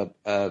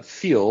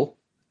feel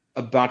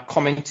about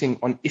commenting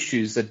on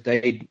issues that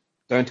they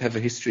don't have a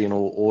history in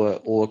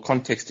or a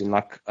context in,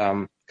 like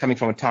coming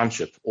from a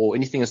township or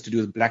anything has to do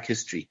with black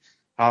history?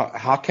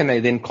 How can they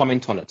then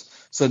comment on it?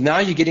 So now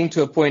you're getting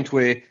to a point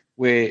where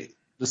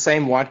the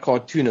same white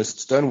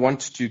cartoonists don't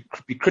want to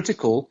be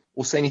critical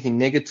or say anything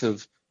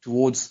negative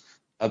towards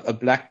a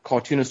black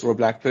cartoonist or a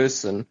black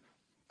person,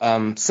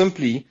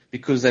 simply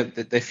because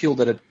they feel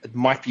that it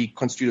might be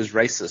construed as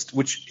racist,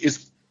 which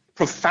is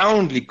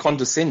profoundly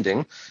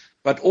condescending,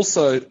 but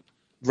also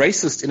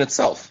racist in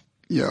itself.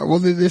 Yeah, well,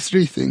 there's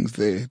three things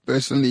there.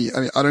 Personally, I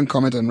mean, I don't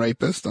comment on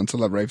rapists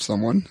until I've raped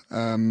someone.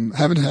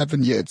 Haven't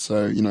happened yet,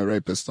 so,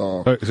 rapists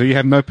are... So you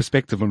have no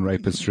perspective on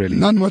rapists, really?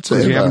 None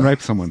whatsoever. You haven't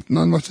raped someone?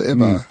 None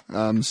whatsoever.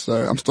 So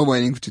I'm still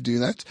waiting to do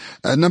that.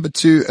 Number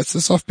two, it's the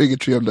soft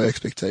bigotry of low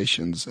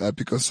expectations.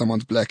 Because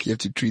someone's black, you have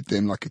to treat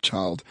them like a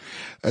child.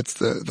 It's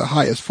the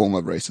highest form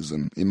of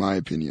racism, in my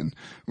opinion.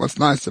 What's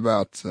nice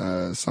about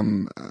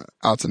some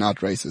out and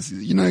out racists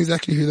is you know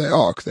exactly who they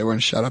are, because they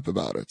won't shut up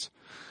about it.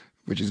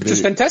 Which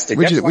is fantastic.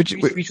 Which is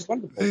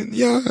wonderful.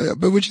 Yeah,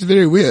 but which is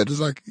very weird. It's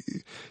like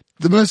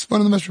one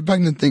of the most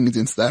repugnant things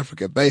in South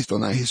Africa, based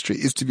on our history,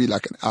 is to be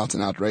like an out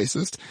and out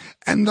racist.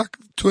 And like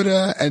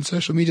Twitter and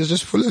social media is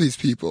just full of these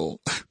people,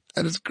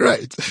 and it's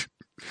great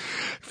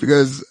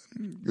because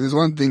there's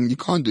one thing you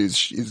can't do is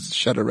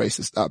shut a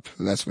racist up.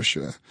 That's for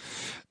sure.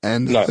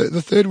 And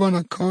the third one,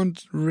 I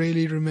can't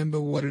really remember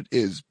what it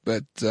is,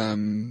 but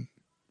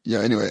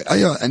yeah. Anyway,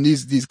 and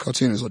these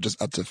cartoonists are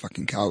just utter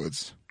fucking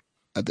cowards.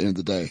 At the end of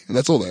the day, and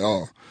that's all they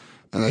are,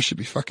 and they should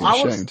be fucking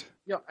ashamed.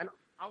 And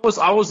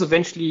I was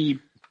eventually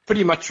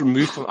pretty much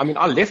removed from. I mean,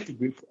 I left the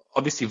group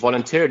obviously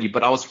voluntarily,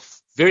 but I was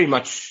very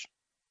much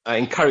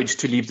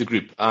encouraged to leave the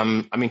group.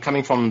 I mean,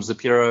 coming from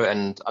Zapiro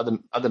and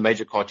other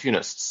major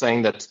cartoonists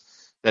saying that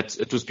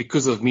it was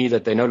because of me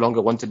that they no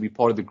longer wanted to be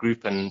part of the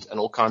group and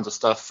all kinds of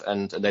stuff,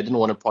 and they didn't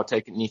want to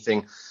partake in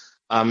anything.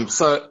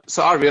 So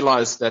I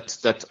realized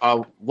that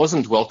I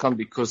wasn't welcome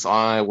because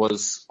I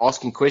was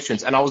asking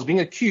questions and I was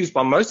being accused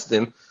by most of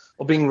them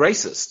of being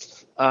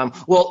racist.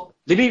 Well,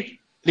 let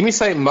me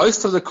say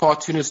most of the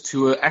cartoonists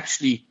who were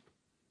actually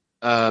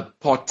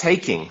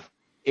partaking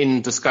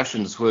in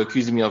discussions were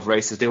accusing me of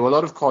racist. There were a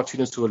lot of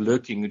cartoonists who were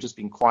lurking, who were just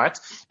being quiet.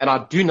 And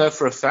I do know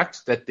for a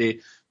fact that there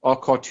are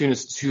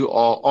cartoonists who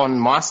are on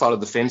my side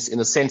of the fence in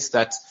the sense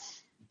that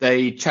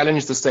they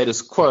challenge the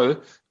status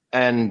quo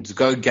and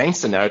go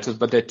against the narrative,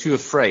 but they're too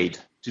afraid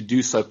to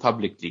do so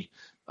publicly.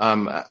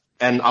 And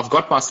I've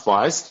got my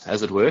spies,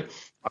 as it were.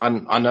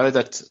 I know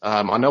that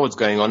I know what's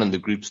going on in the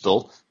group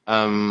still,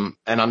 and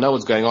I know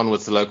what's going on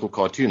with the local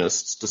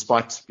cartoonists,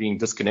 despite being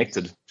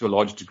disconnected to a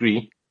large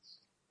degree.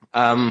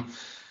 And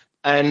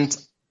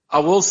I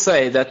will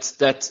say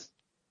that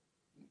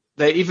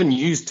they even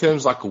use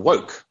terms like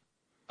woke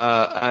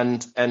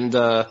and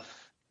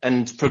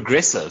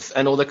progressive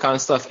and all that kind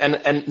of stuff,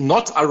 and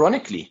not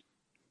ironically.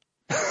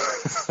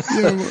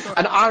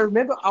 And I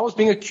remember I was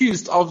being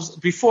accused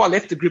before I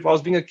left the group, I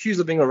was being accused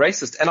of being a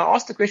racist. And I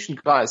asked the question,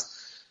 guys,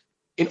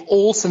 in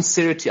all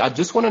sincerity, I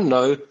just want to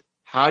know,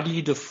 how do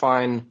you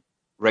define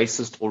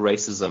racist or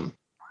racism?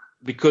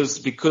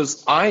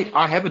 Because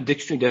I have a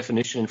dictionary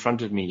definition in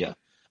front of me here.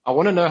 I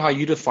want to know how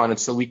you define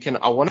it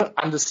I want to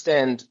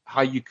understand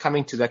how you're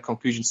coming to that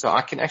conclusion so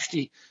I can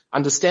actually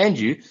understand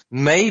you,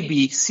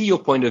 maybe see your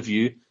point of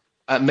view,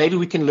 maybe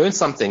we can learn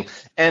something.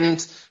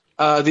 And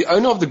the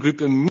owner of the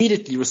group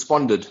immediately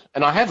responded,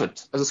 and I have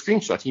it as a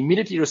screenshot. He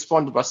immediately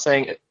responded by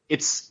saying,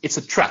 "It's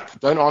a trap.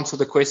 Don't answer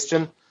the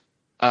question.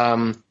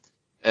 Jerm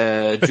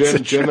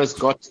has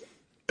got,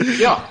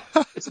 yeah,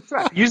 it's a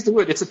trap. Use the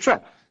word. It's a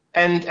trap."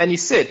 And he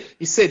said,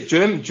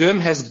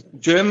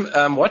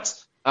 Jerm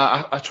what?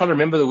 I try to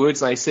remember the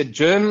words now. He said,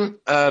 Jerm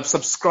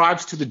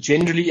subscribes to the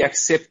generally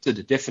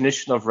accepted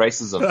definition of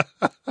racism.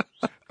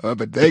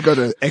 But they got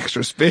an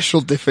extra special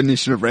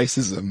definition of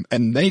racism,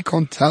 and they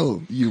can't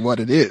tell you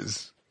what it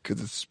is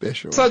because it's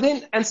special. So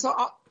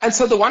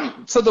the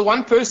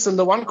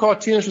one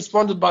cartoonist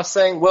responded by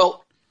saying,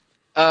 "Well,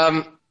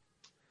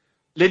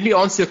 let me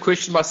answer your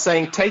question by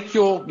saying, take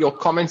your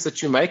comments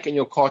that you make and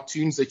your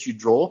cartoons that you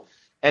draw,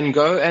 and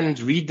go and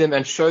read them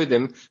and show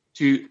them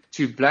to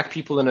black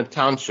people in a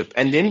township,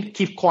 and then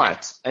keep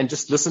quiet and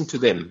just listen to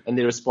them and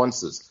their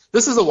responses."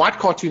 This is a white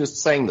cartoonist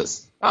saying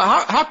this.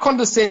 How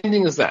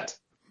condescending is that?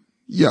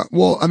 Yeah,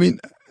 well, I mean,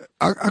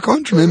 I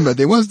can't remember.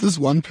 There was this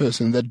one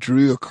person that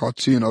drew a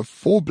cartoon of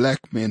 4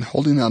 black men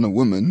holding down a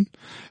woman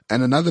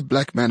and another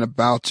black man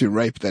about to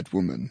rape that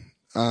woman.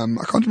 I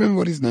can't remember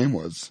what his name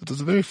was. It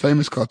was a very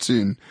famous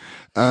cartoon.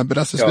 But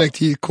I suspect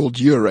he called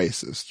you a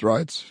racist,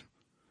 right?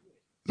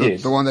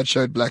 Yes. The one that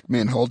showed black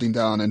men holding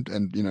down and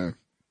He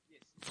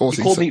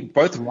forcing. called me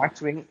both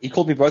right wing. He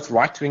called me both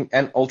right wing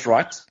and alt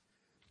right.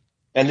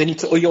 And then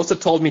he also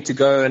told me to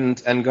go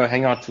and go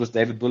hang out with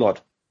David Bullard.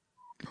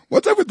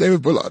 What's up with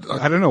David Bullard?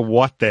 I don't know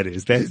what that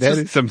is. That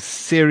is some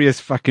serious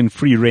fucking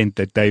free rent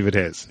that David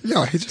has.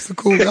 Yeah, he's just a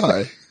cool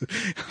guy.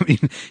 I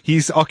mean,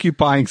 he's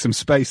occupying some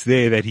space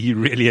there that he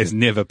really has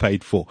never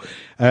paid for.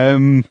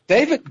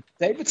 David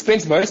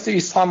spends most of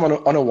his time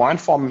on a wine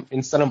farm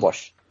in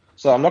Stellenbosch.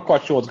 So I'm not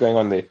quite sure what's going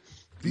on there.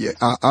 Yeah,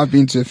 I've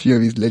been to a few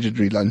of his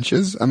legendary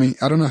lunches. I mean,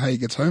 I don't know how he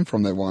gets home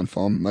from that wine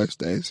farm most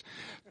days.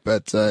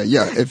 But,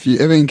 yeah, if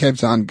you're ever in Cape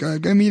Town,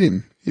 go meet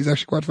him. He's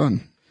actually quite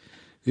fun.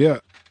 Yeah.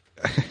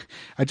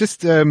 I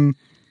just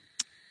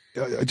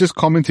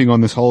commenting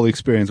on this whole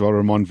experience while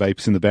Ramon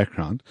vapes in the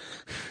background.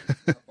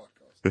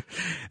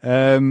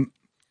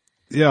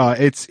 Yeah,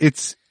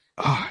 it's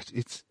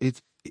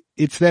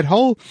that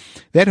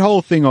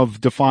whole thing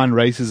of define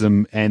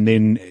racism and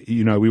then,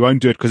 we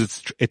won't do it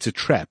because it's a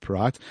trap,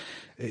 right?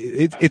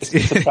 It's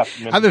a trap,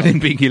 other than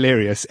being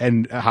hilarious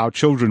and how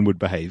children would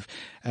behave.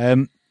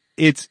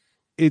 It's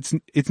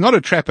not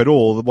a trap at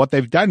all. What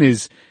they've done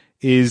is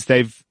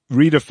they've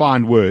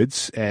redefined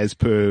words as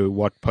per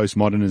what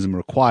postmodernism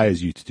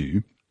requires you to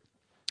do.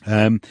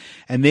 And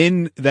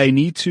then they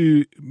need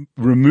to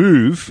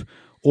remove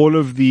all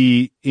of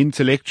the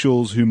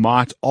intellectuals who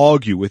might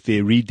argue with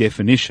their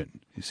redefinition.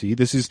 You see,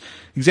 this is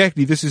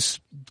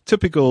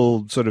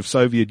typical sort of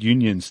Soviet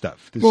Union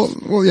stuff.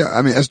 Well, yeah.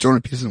 I mean, as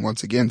Jordan Peterson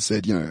once again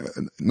said,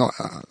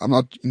 I'm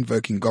not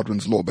invoking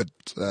Godwin's law, but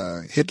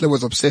Hitler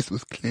was obsessed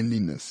with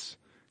cleanliness.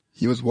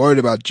 He was worried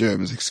about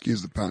germs,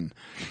 excuse the pun,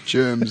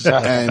 germs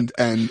and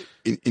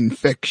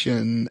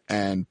infection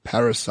and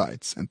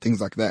parasites and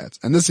things like that.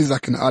 And this is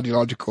like an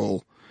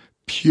ideological,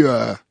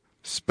 pure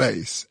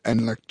space,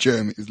 and like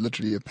germ is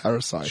literally a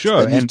parasite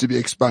that needs to be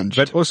expunged.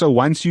 But also,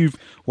 once you've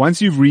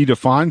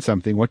redefined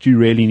something, what you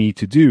really need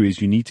to do is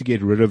you need to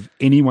get rid of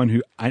anyone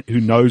who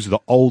knows the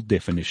old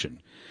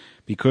definition.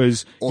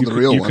 Because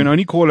you can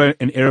only call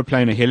an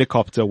aeroplane a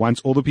helicopter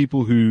once all the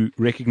people who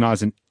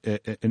recognize an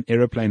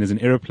aeroplane as an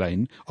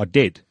aeroplane are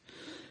dead.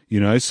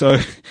 So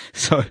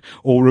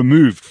or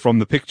removed from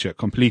the picture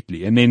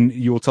completely. And then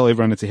you'll tell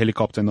everyone it's a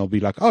helicopter and they'll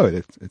be like, oh,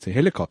 it's a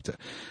helicopter.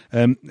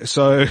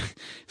 So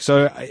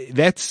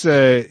that's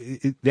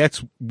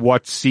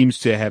what seems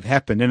to have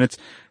happened. And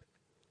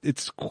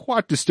it's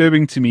quite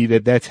disturbing to me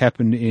that that's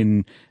happened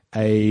in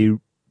a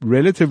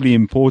relatively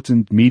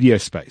important media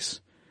space.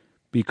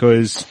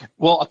 Because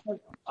I'll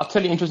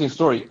tell you an interesting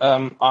story.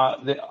 I've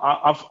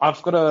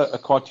got a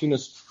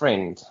cartoonist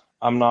friend.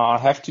 Now I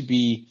have to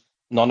be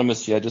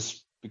anonymous here,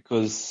 just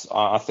because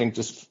I think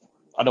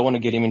I don't want to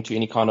get him into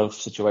any kind of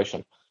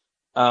situation.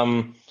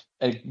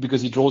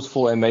 Because he draws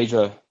for a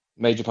major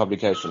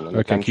publication. In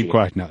the country. Keep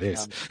quiet now.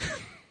 Yes.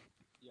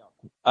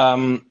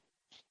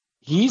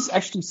 He's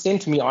actually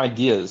sent me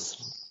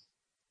ideas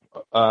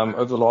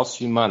over the last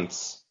few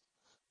months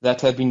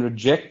that have been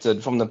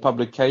rejected from the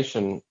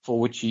publication for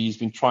which he's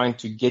been trying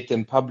to get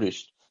them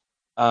published,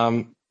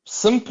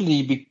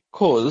 simply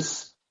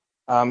because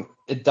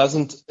it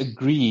doesn't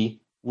agree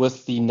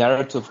with the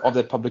narrative of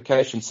that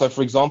publication. So,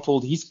 for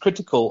example, he's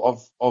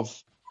critical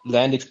of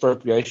land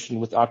expropriation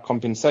without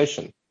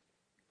compensation.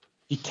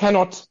 He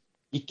cannot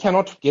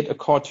get a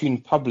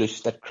cartoon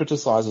published that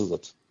criticizes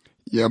it.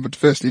 Yeah, but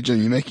firstly, Jim,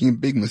 you're making a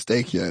big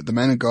mistake here. The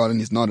Man and Garden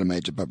is not a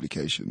major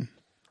publication.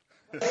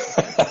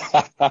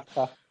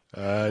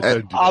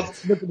 Don't do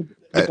that.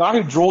 The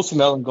guy who draws for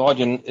Nell and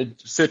Guardian,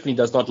 it certainly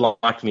does not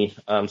like me.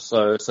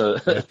 So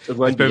it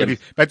won't be him.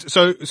 But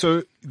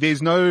so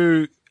there's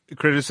no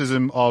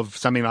criticism of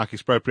something like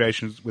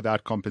expropriation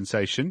without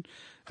compensation.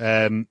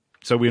 So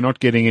we're not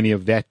getting any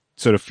of that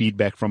sort of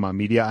feedback from our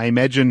media. I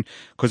imagine,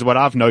 because what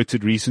I've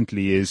noted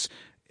recently is,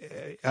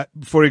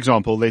 for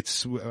example,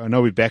 I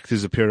know we're back to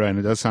Zapiro and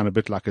it does sound a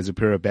bit like a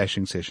Zapiro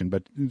bashing session,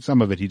 but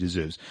some of it he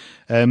deserves.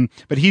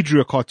 But he drew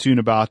a cartoon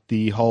about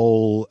the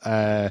whole,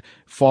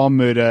 farm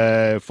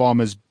murder,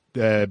 farmers,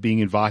 being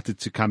invited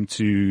to come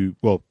to,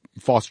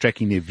 fast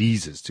tracking their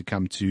visas to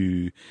come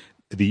to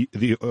the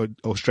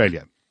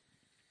Australia.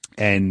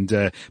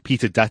 And,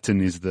 Peter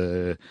Dutton is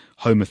the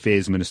Home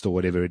Affairs Minister,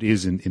 whatever it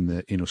is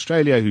in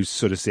Australia, who's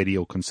sort of said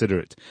he'll consider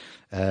it.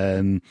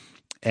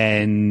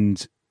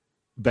 And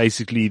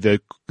basically the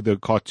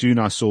cartoon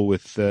I saw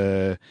with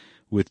that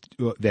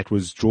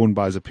was drawn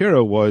by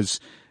Zapiro was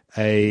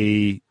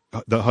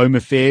the Home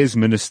Affairs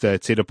Minister.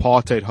 It said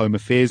apartheid Home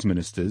Affairs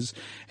Ministers,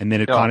 and then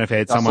it kind of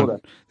had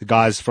the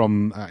guys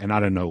from, and I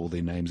don't know all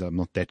their names. I'm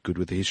not that good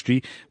with the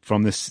history,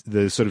 from the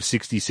sort of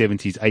 60s,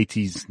 70s,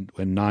 80s,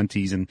 and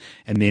 90s, and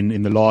then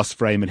in the last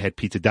frame it had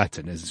Peter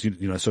Dutton as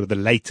sort of the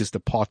latest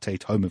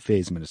apartheid Home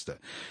Affairs Minister.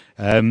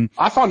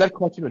 I found that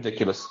cartoon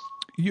ridiculous.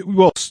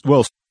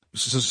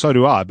 So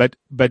do I, but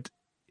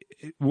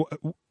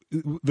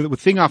the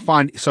thing I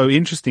find so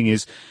interesting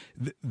is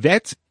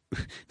that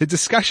the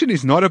discussion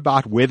is not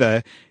about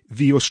whether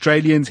the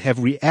Australians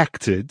have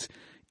reacted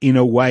in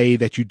a way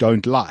that you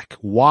don't like?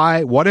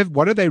 Why? What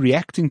are they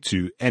reacting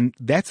to? And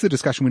that's the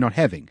discussion we're not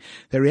having.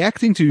 They're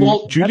reacting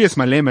to Julius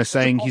Malema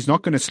saying he's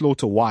not going to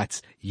slaughter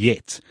whites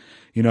yet.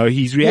 You know,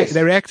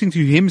 they're reacting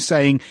to him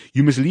saying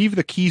you must leave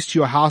the keys to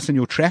your house and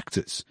your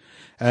tractors.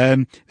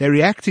 They're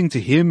reacting to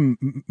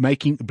him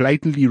making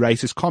blatantly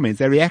racist comments.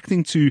 They're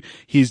reacting to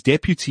his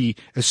deputy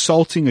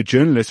assaulting a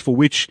journalist for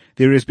which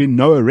there has been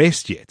no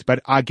arrest yet. But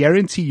I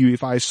guarantee you,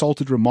 if I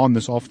assaulted Ramon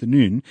this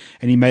afternoon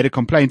and he made a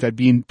complaint, I'd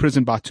be in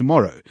prison by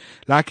tomorrow.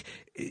 Like,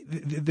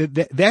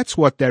 that's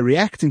what they're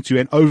reacting to.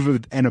 And over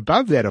and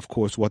above that, of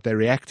course, what they're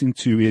reacting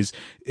to is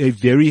a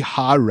very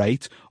high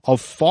rate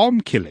of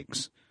farm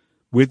killings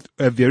with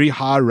a very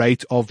high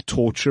rate of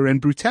torture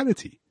and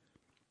brutality.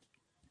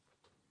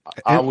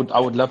 I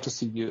would love to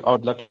see you. I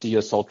would love to see you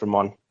assault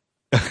Ramon.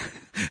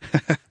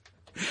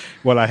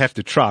 Well, I have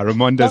to try.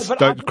 Ramon does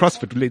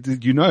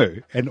CrossFit, you know,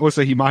 and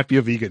also he might be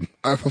a vegan.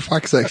 Oh, for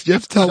fuck's sake! You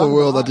have to tell the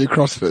world I do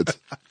CrossFit.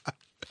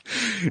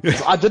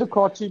 So I did a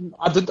cartoon.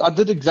 I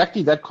did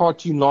exactly that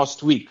cartoon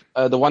last week.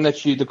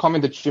 The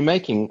comment that you're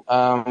making,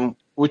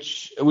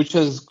 which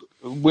has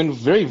went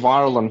very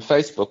viral on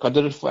Facebook. I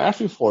did it for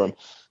AfriForum,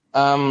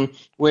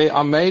 where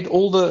I made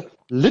all the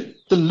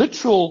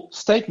literal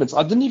statements.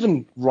 I didn't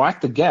even write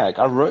the gag.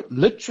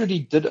 Literally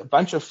did a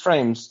bunch of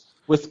frames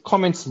with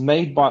comments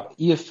made by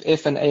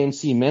EFF and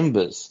ANC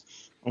members.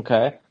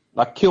 Okay,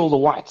 like kill the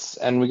whites,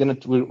 and we're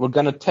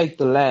gonna take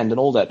the land and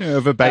all that. Yeah,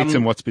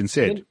 verbatim what's been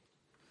said.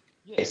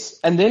 Yes,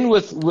 and then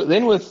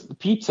with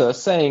Peter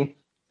saying,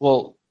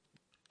 well,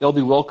 they'll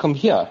be welcome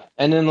here.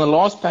 And in the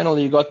last panel,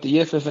 you got the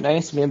EFF and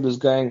ANC members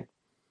going,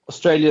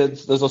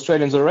 those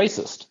Australians are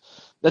racist.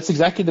 That's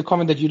exactly the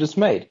comment that you just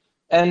made.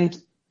 And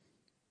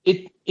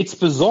it's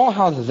bizarre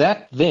how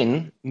that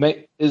then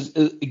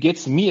it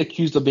gets me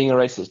accused of being a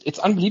racist. It's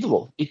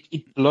unbelievable.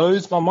 It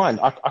blows my mind.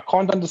 I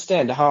can't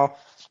understand how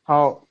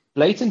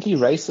blatantly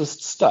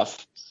racist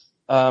stuff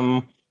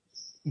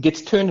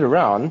gets turned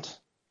around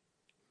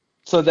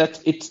so that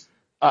it's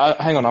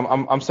hang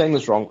on, I'm saying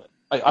this wrong.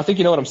 I think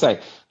you know what I'm saying.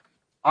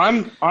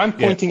 I'm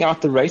pointing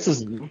out the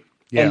racism,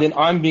 and then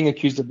I'm being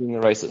accused of being a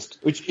racist,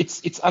 which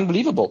it's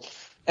unbelievable.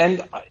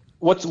 And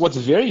what's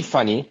very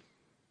funny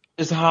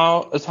is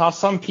how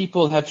some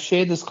people have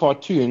shared this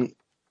cartoon,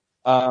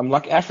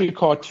 like Afri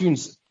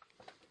Cartoons.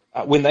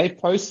 When they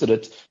posted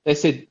it, they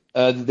said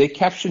their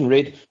caption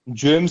read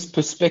 "Jerm's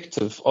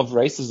perspective of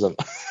racism."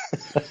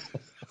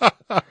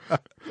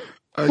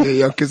 Okay,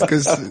 yeah,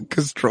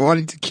 because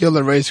wanting to kill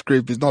a race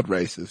group is not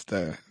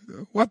racist.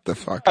 What the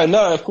fuck?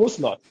 No, of course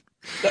not.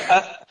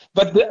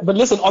 But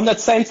listen, on that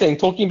same thing,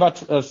 talking about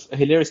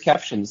hilarious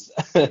captions,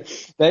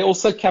 they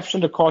also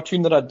captioned a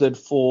cartoon that I did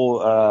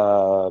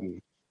for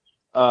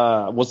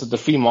was it the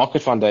Free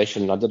Market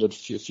Foundation? I did it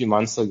a few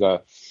months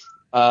ago.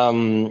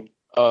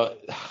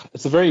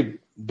 It's a very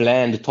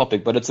bland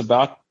topic, but it's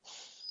about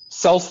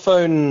cell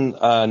phone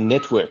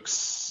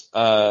networks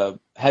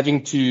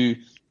having to,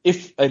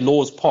 if a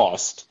law is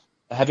passed,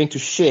 having to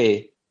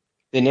share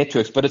their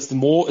networks. But it's the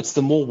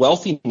more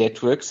wealthy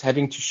networks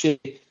having to share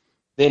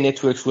their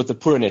networks with the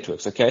poorer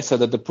networks. Okay, so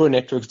that the poorer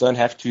networks don't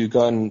have to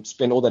go and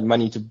spend all that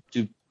money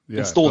to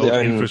install their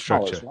own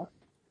infrastructure. Powers, right?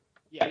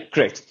 Yeah,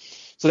 correct.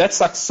 So that's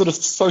like sort of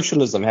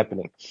socialism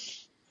happening.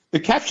 The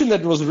caption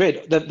that was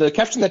read, the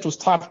caption that was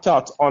typed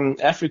out on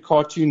Afri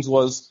Cartoons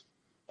was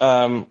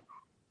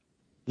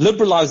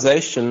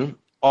liberalization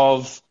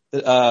of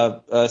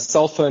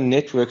cell phone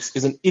networks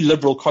is an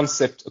illiberal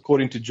concept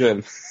according to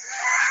Jerm.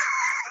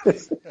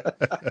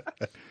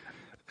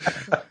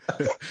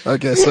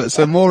 Okay,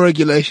 so more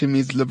regulation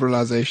means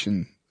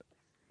liberalization,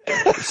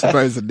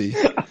 supposedly.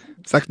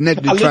 It's like net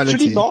neutrality. I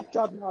literally knocked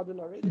out now when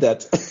I read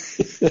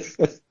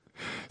that.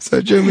 So,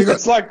 Jim,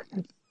 it's like,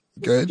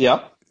 go ahead.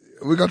 Yeah.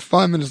 We got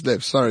 5 minutes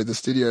left. Sorry, the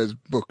studio is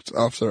booked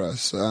after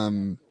us.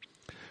 I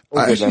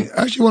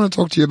actually want to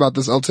talk to you about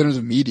this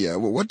alternative media.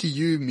 Well, what do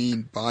you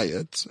mean by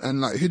it?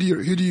 And like, who do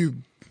you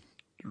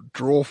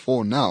draw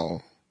for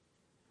now?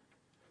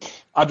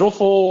 I draw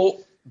for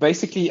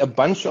basically a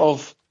bunch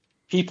of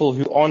people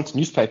who aren't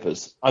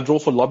newspapers. I draw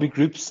for lobby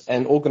groups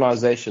and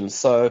organizations.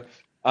 So,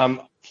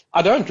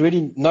 I don't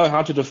really know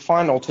how to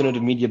define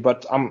alternative media,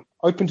 but I'm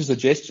open to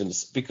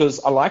suggestions because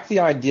I like the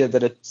idea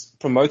that it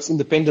promotes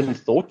independent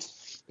thought.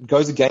 It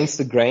goes against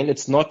the grain.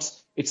 It's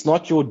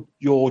not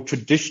your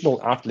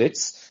traditional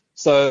outlets.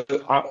 So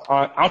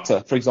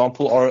Outer, for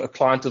example, are a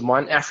client of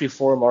mine.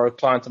 AfriForum are a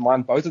client of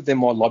mine. Both of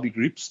them are lobby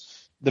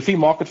groups. The Free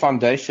Market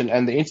Foundation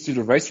and the Institute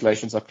of Race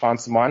Relations are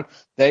clients of mine.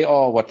 They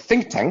are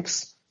think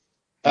tanks.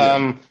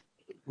 Yeah.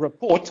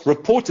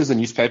 Report is a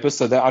newspaper,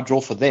 so I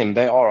draw for them.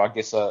 They are, I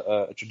guess,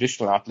 a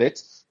traditional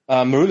outlet.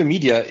 Marula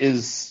Media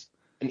is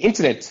an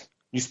internet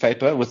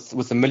newspaper with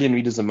 1 million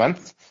readers a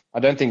month. I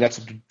don't think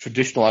that's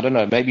traditional. I don't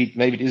know. Maybe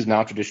it is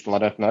now traditional. I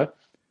don't know.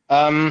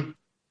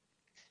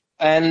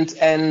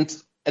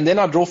 And then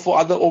I draw for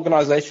other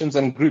organizations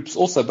and groups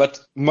also. But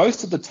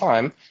most of the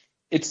time,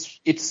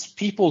 it's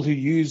people who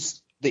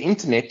use the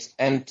internet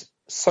and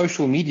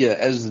social media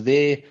as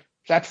their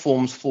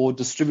platforms for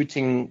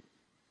distributing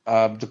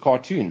the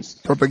cartoons.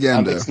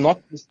 Propaganda. It's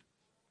not.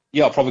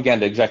 Yeah,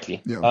 propaganda,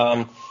 exactly.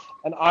 Yeah.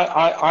 And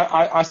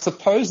I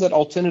suppose that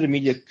alternative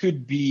media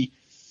could be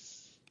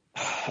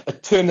a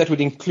term that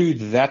would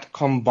include that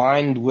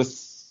combined with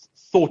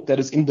thought that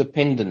is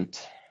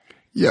independent.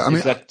 Yeah, I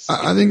mean,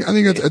 I think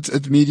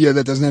it's media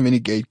that doesn't have any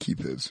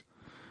gatekeepers.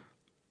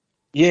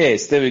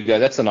 Yes, there we go.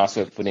 That's a nice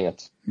way of putting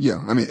it.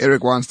 Yeah, I mean,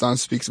 Eric Weinstein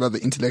speaks about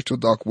the intellectual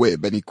dark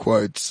web, and he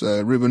quotes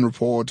Rubin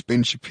Report,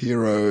 Ben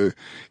Shapiro,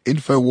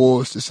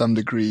 InfoWars to some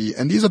degree.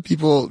 And these are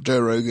people, Joe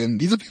Rogan,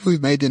 these are people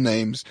who've made their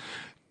names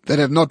that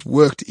have not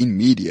worked in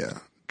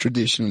media,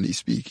 traditionally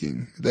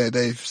speaking.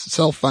 They've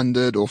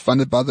self-funded or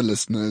funded by the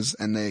listeners,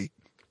 and they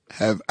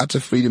have utter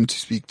freedom to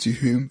speak to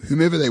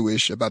whomever they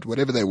wish about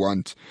whatever they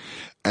want.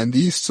 And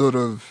these sort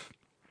of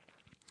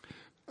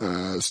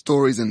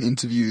stories and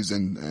interviews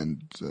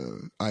and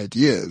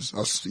ideas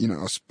are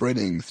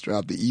spreading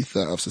throughout the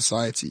ether of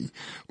society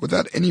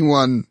without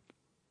anyone,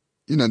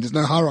 there's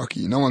no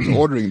hierarchy. No one's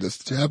ordering this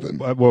to happen.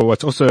 Well,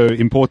 what's also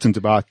important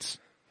about,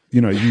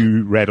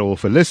 you read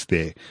off a list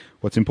there.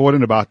 What's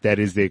important about that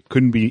is there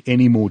couldn't be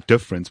any more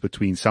difference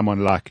between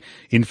someone like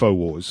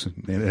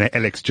InfoWars,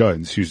 Alex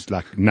Jones, who's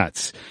like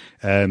nuts,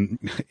 and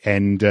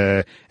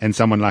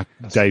someone like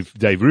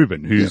Dave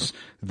Rubin, who's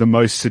the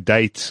most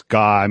sedate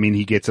guy. I mean,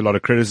 he gets a lot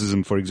of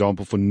criticism, for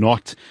example, for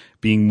not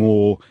being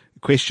more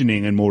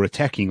questioning and more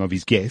attacking of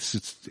his guests.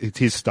 It's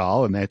his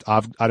style, and that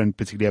I don't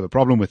particularly have a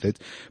problem with it.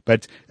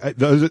 But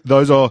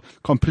those are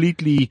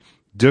completely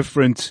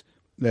different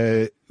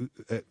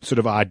sort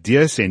of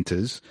idea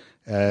centers.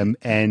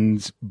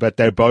 But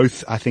they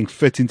both, I think,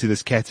 fit into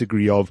this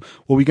category of,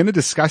 well, we're going to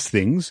discuss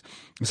things.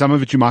 Some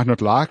of it you might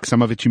not like,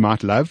 some of it you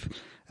might love,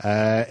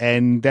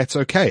 and that's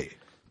okay.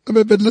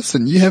 But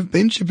listen, you have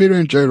Ben Shapiro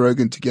and Joe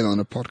Rogan together on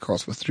a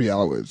podcast for 3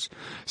 hours.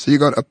 So you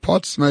got a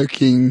pot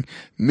smoking,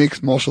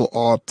 mixed martial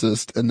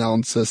artist,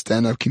 announcer,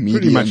 stand-up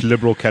comedian. Pretty much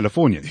liberal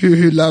Californian.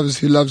 Who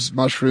loves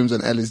mushrooms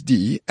and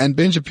LSD, and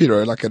Ben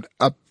Shapiro, like an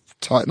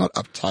upright,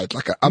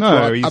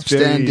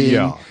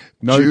 upstanding,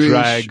 no Jewish,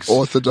 drags,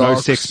 Orthodox,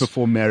 no sex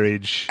before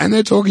marriage. And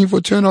they're talking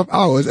for 2.5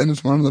 hours, and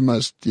it's one of the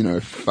most,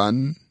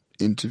 fun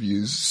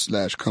interviews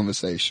 /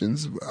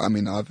 conversations, I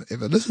mean, I've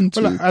ever listened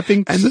to. Well, I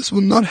think, and this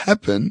will not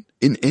happen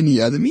in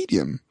any other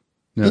medium.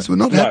 No. This will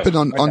not happen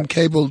on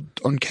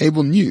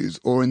cable news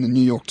or in the New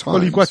York Times.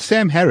 Well, you've got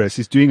Sam Harris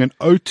is doing an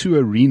O2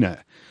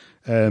 Arena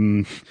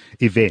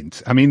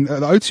event. I mean, the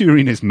O2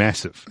 Arena is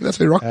massive. That's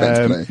where rock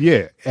bands play.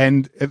 Yeah,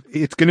 and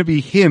it's going to be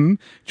him,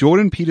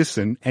 Jordan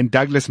Peterson, and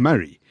Douglas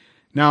Murray.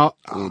 Now,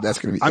 that's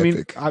going to be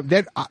epic.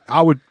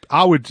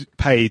 I would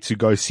pay to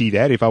go see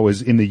that if I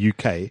was in the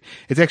UK.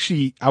 It's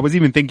actually, I was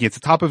even thinking it's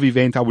the type of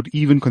event I would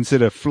even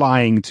consider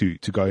flying to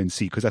go and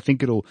see, because I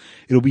think it'll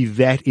be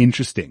that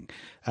interesting.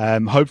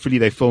 Hopefully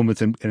they film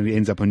it and it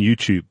ends up on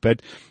YouTube,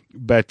 but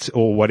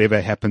or whatever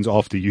happens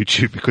after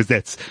YouTube, because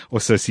that's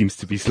also seems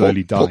to be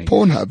slowly dying.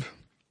 Pornhub.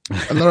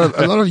 A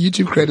lot of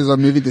YouTube creators are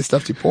moving their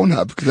stuff to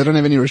Pornhub because they don't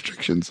have any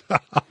restrictions.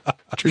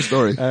 True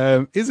story.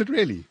 Is it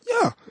really?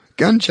 Yeah.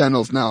 Gun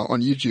channels now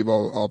on YouTube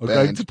are banned.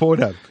 Going to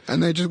Pornhub.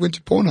 And they just went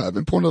to Pornhub,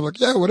 and Pornhub like,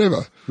 yeah,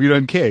 whatever. We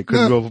don't care,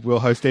 because we'll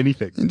host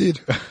anything.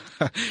 Indeed.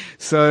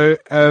 So,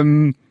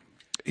 I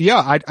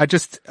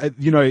just,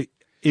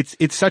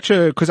 it's such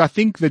because I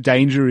think the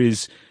danger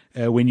is,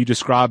 when you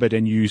describe it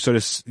and you sort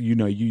of,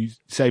 you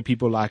say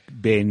people like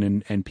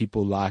Ben and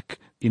people like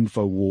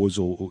InfoWars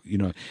or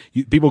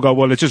people go,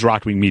 well, it's just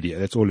right-wing media.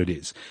 That's all it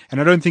is. And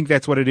I don't think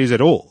that's what it is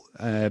at all,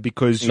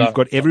 because you've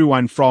got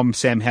everyone from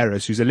Sam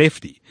Harris, who's a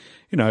lefty.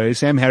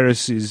 Sam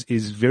Harris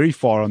is very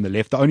far on the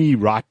left. The only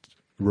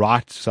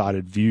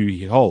right-sided view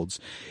he holds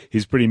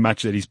is pretty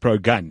much that he's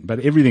pro-gun, but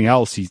everything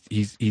else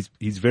he's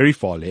very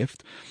far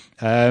left.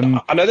 I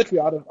know that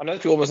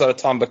we're almost out of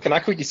time, but can I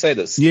quickly say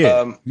this?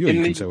 Yeah, you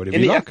can say whatever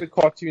you like. In the Africa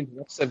Cartoon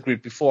WhatsApp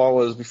group before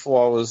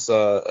I was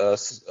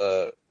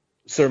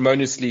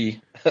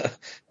ceremoniously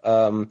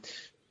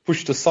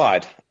pushed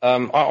aside,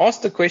 I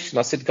asked the question.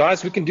 I said,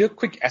 guys, we can do a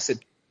quick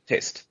acid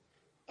test.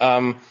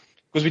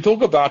 Because we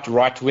talk about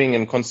right-wing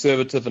and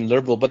conservative and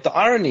liberal, but the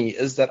irony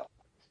is that,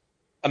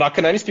 and I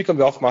can only speak on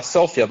behalf of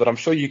myself here, but I'm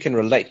sure you can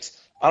relate,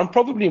 I'm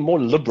probably more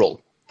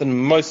liberal than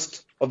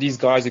most of these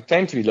guys who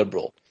claim to be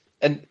liberal.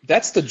 And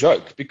that's the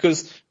joke,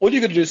 because all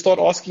you've got to do is start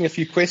asking a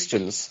few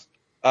questions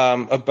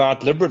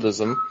about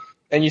liberalism,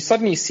 and you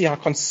suddenly see how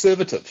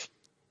conservative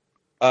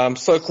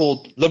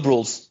so-called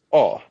liberals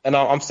are. And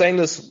I'm saying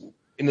this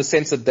in the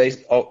sense that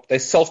they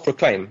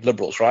self-proclaim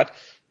liberals, right?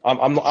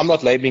 I'm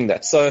not labeling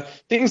that. So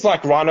things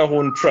like rhino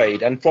horn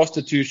trade and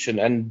prostitution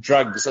and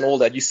drugs and all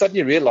that, you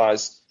suddenly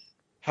realize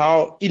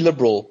how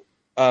illiberal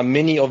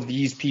many of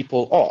these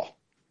people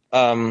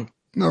are.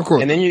 No, of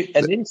course. And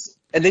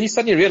then you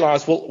suddenly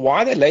realize, well,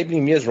 why are they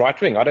labeling me as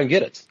right wing? I don't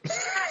get it.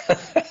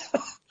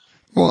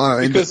 Well,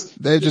 because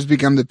they've just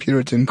become the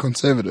Puritan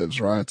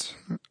conservatives, right?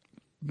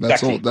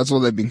 That's exactly. all. That's all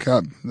they've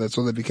become. That's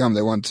all they become.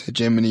 They want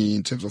hegemony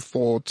in terms of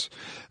thought.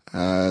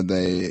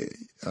 They,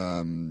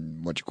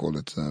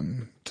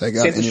 take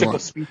out Censorship anyone.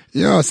 of speech.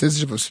 Yeah,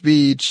 censorship of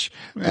speech.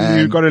 And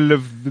you've got to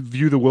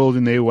view the world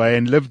in their way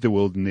and live the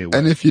world in their way.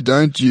 And if you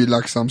don't, you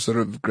like some sort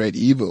of great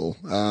evil.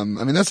 I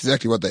mean, that's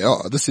exactly what they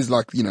are. This is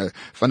like,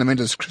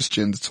 fundamentalist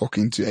Christians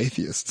talking to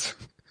atheists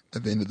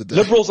at the end of the day.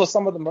 Liberals are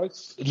some of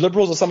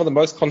the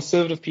most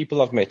conservative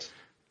people I've met.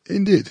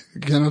 Indeed.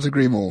 Cannot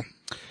agree more.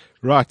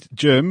 Right,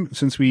 Jerm,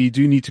 since we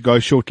do need to go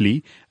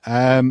shortly,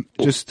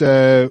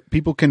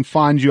 people can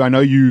find you. I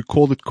know you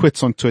called it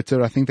quits on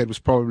Twitter. I think that was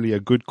probably a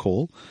good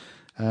call.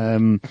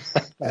 I'm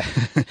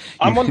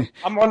on,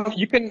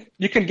 you can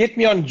get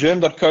me on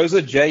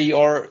jerm.coza,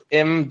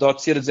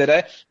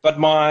 jerm.co.za, but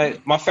my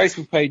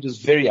Facebook page is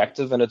very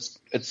active and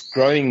it's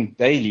growing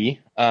daily.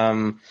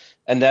 And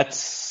I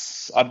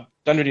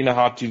don't really know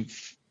how to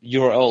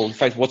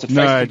URL, what's it,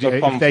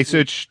 Facebook.com? If they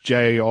search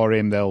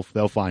JRM,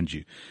 they'll find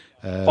you.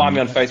 Find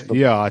me on Facebook.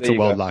 Yeah, it's a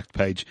well-liked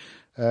page.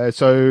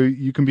 So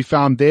you can be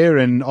found there,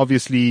 and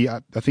obviously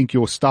I think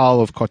your style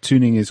of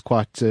cartooning is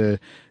quite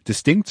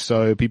distinct,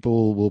 so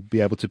people will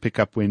be able to pick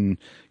up when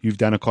you've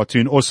done a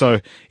cartoon. Also,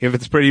 if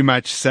it's pretty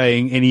much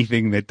saying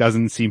anything that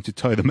doesn't seem to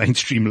toe the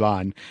mainstream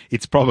line,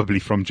 it's probably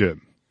from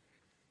Jerm.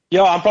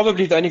 Yeah, I'm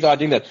probably the only guy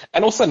doing that.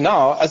 And also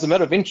now, as a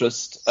matter of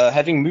interest,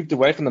 having moved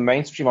away from the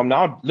mainstream, I'm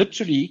now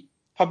literally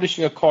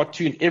publishing a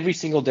cartoon every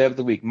single day of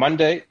the week,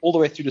 Monday all the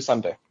way through to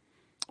Sunday.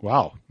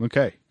 Wow.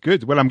 Okay.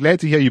 Good. Well, I'm glad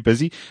to hear you're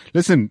busy.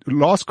 Listen,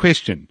 last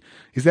question.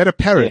 Is that a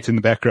parrot in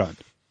the background?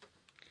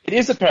 It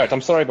is a parrot.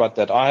 I'm sorry about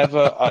that. I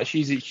have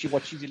she's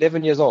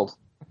 11 years old.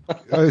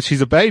 Oh,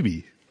 she's a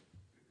baby.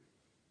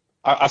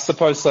 I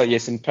suppose so,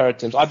 yes, in parrot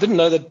terms. I didn't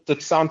know that the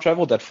sound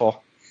traveled that far.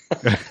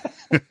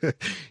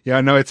 Yeah,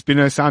 I know it's been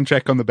a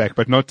soundtrack on the back,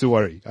 but not to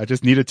worry. I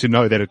just needed to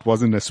know that it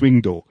wasn't a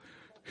swing door.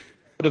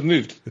 Would have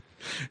moved.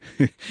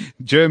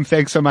 Jerm,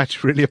 thanks so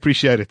much. Really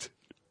appreciate it.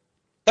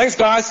 Thanks,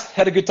 guys.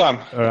 Had a good time.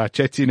 All right.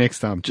 Chat to you next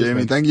time. Cheers, Jamie,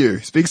 man. thank you.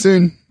 Speak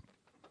soon.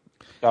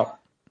 Ciao.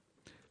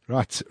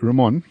 Right.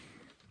 Ramon.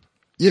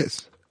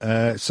 Yes.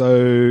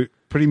 So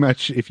pretty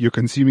much if you're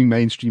consuming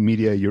mainstream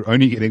media, you're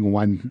only getting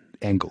one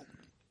angle.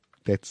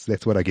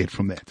 That's what I get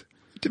from that.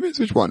 Depends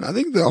which one. I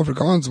think the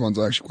Afrikaans ones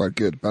are actually quite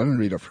good, but I don't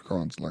read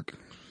Afrikaans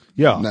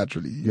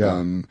naturally.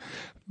 Yeah.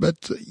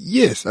 But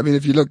yes, I mean,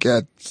 if you look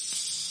at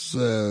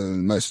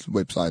most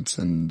websites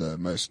and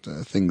most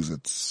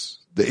things,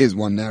 there is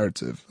one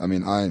narrative. I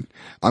mean, I'm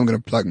going to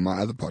plug my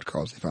other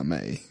podcast, if I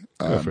may,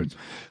 Go for it.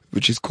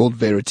 which is called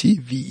Verity,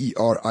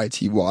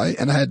 Verity.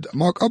 And I had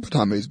Mark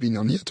Oppenheimer, who's been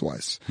on here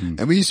twice.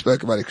 And we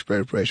spoke about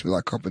expropriation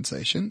without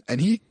compensation.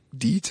 And he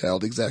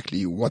detailed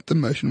exactly what the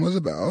motion was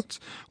about,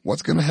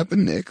 what's going to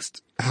happen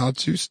next, how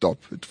to stop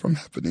it from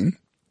happening.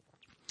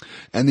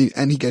 And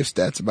he gave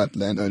stats about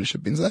land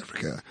ownership in South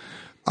Africa.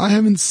 I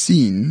haven't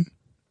seen,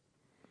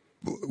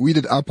 we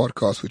did our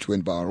podcast, which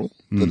went viral,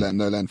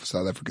 No Land for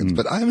South Africans,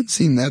 but I haven't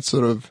seen that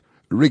sort of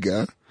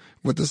rigor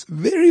with this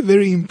very,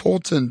 very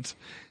important,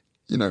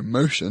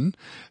 motion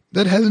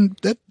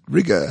that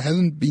rigor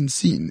hasn't been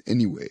seen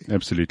anywhere.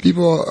 Absolutely.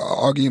 People are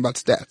arguing about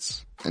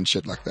stats and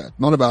shit like that,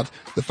 not about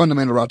the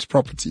fundamental right to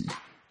property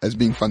as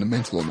being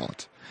fundamental or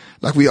not.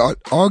 Like, we are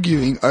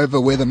arguing over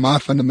whether my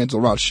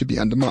fundamental rights should be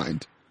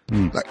undermined.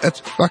 Like,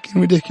 that's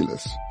fucking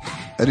ridiculous.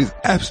 That is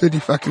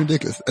absolutely fucking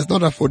ridiculous. It's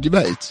not up for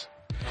debate.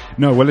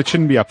 No, well, it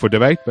shouldn't be up for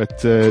debate, but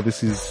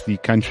this is the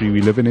country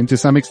we live in, and to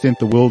some extent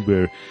the world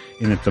we're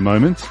in at the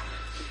moment.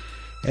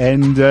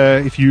 And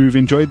if you've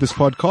enjoyed this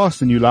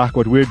podcast and you like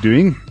what we're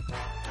doing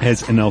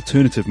as an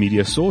alternative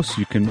media source,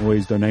 you can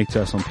always donate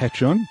to us on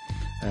Patreon.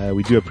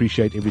 We do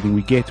appreciate everything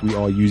we get. We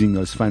are using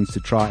those funds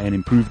to try and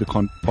improve the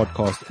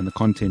podcast and the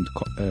content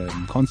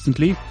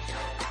constantly.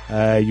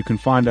 You can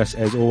find us,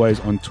 as always,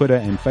 on Twitter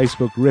and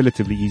Facebook,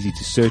 relatively easy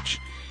to search.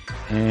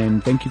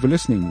 And thank you for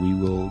listening. We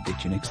will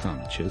get you next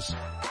time. Cheers.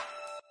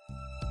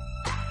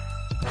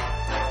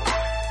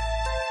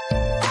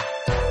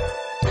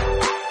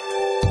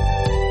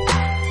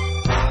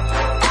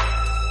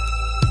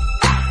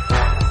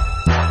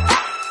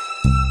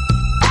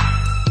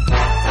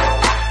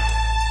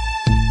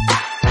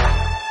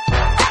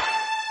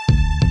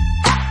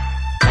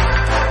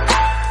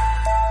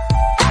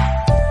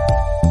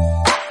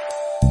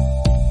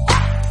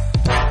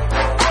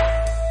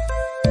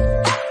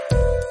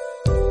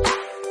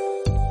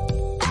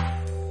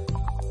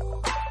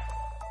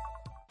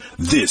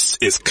 This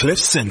is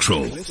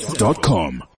CliffCentral.com.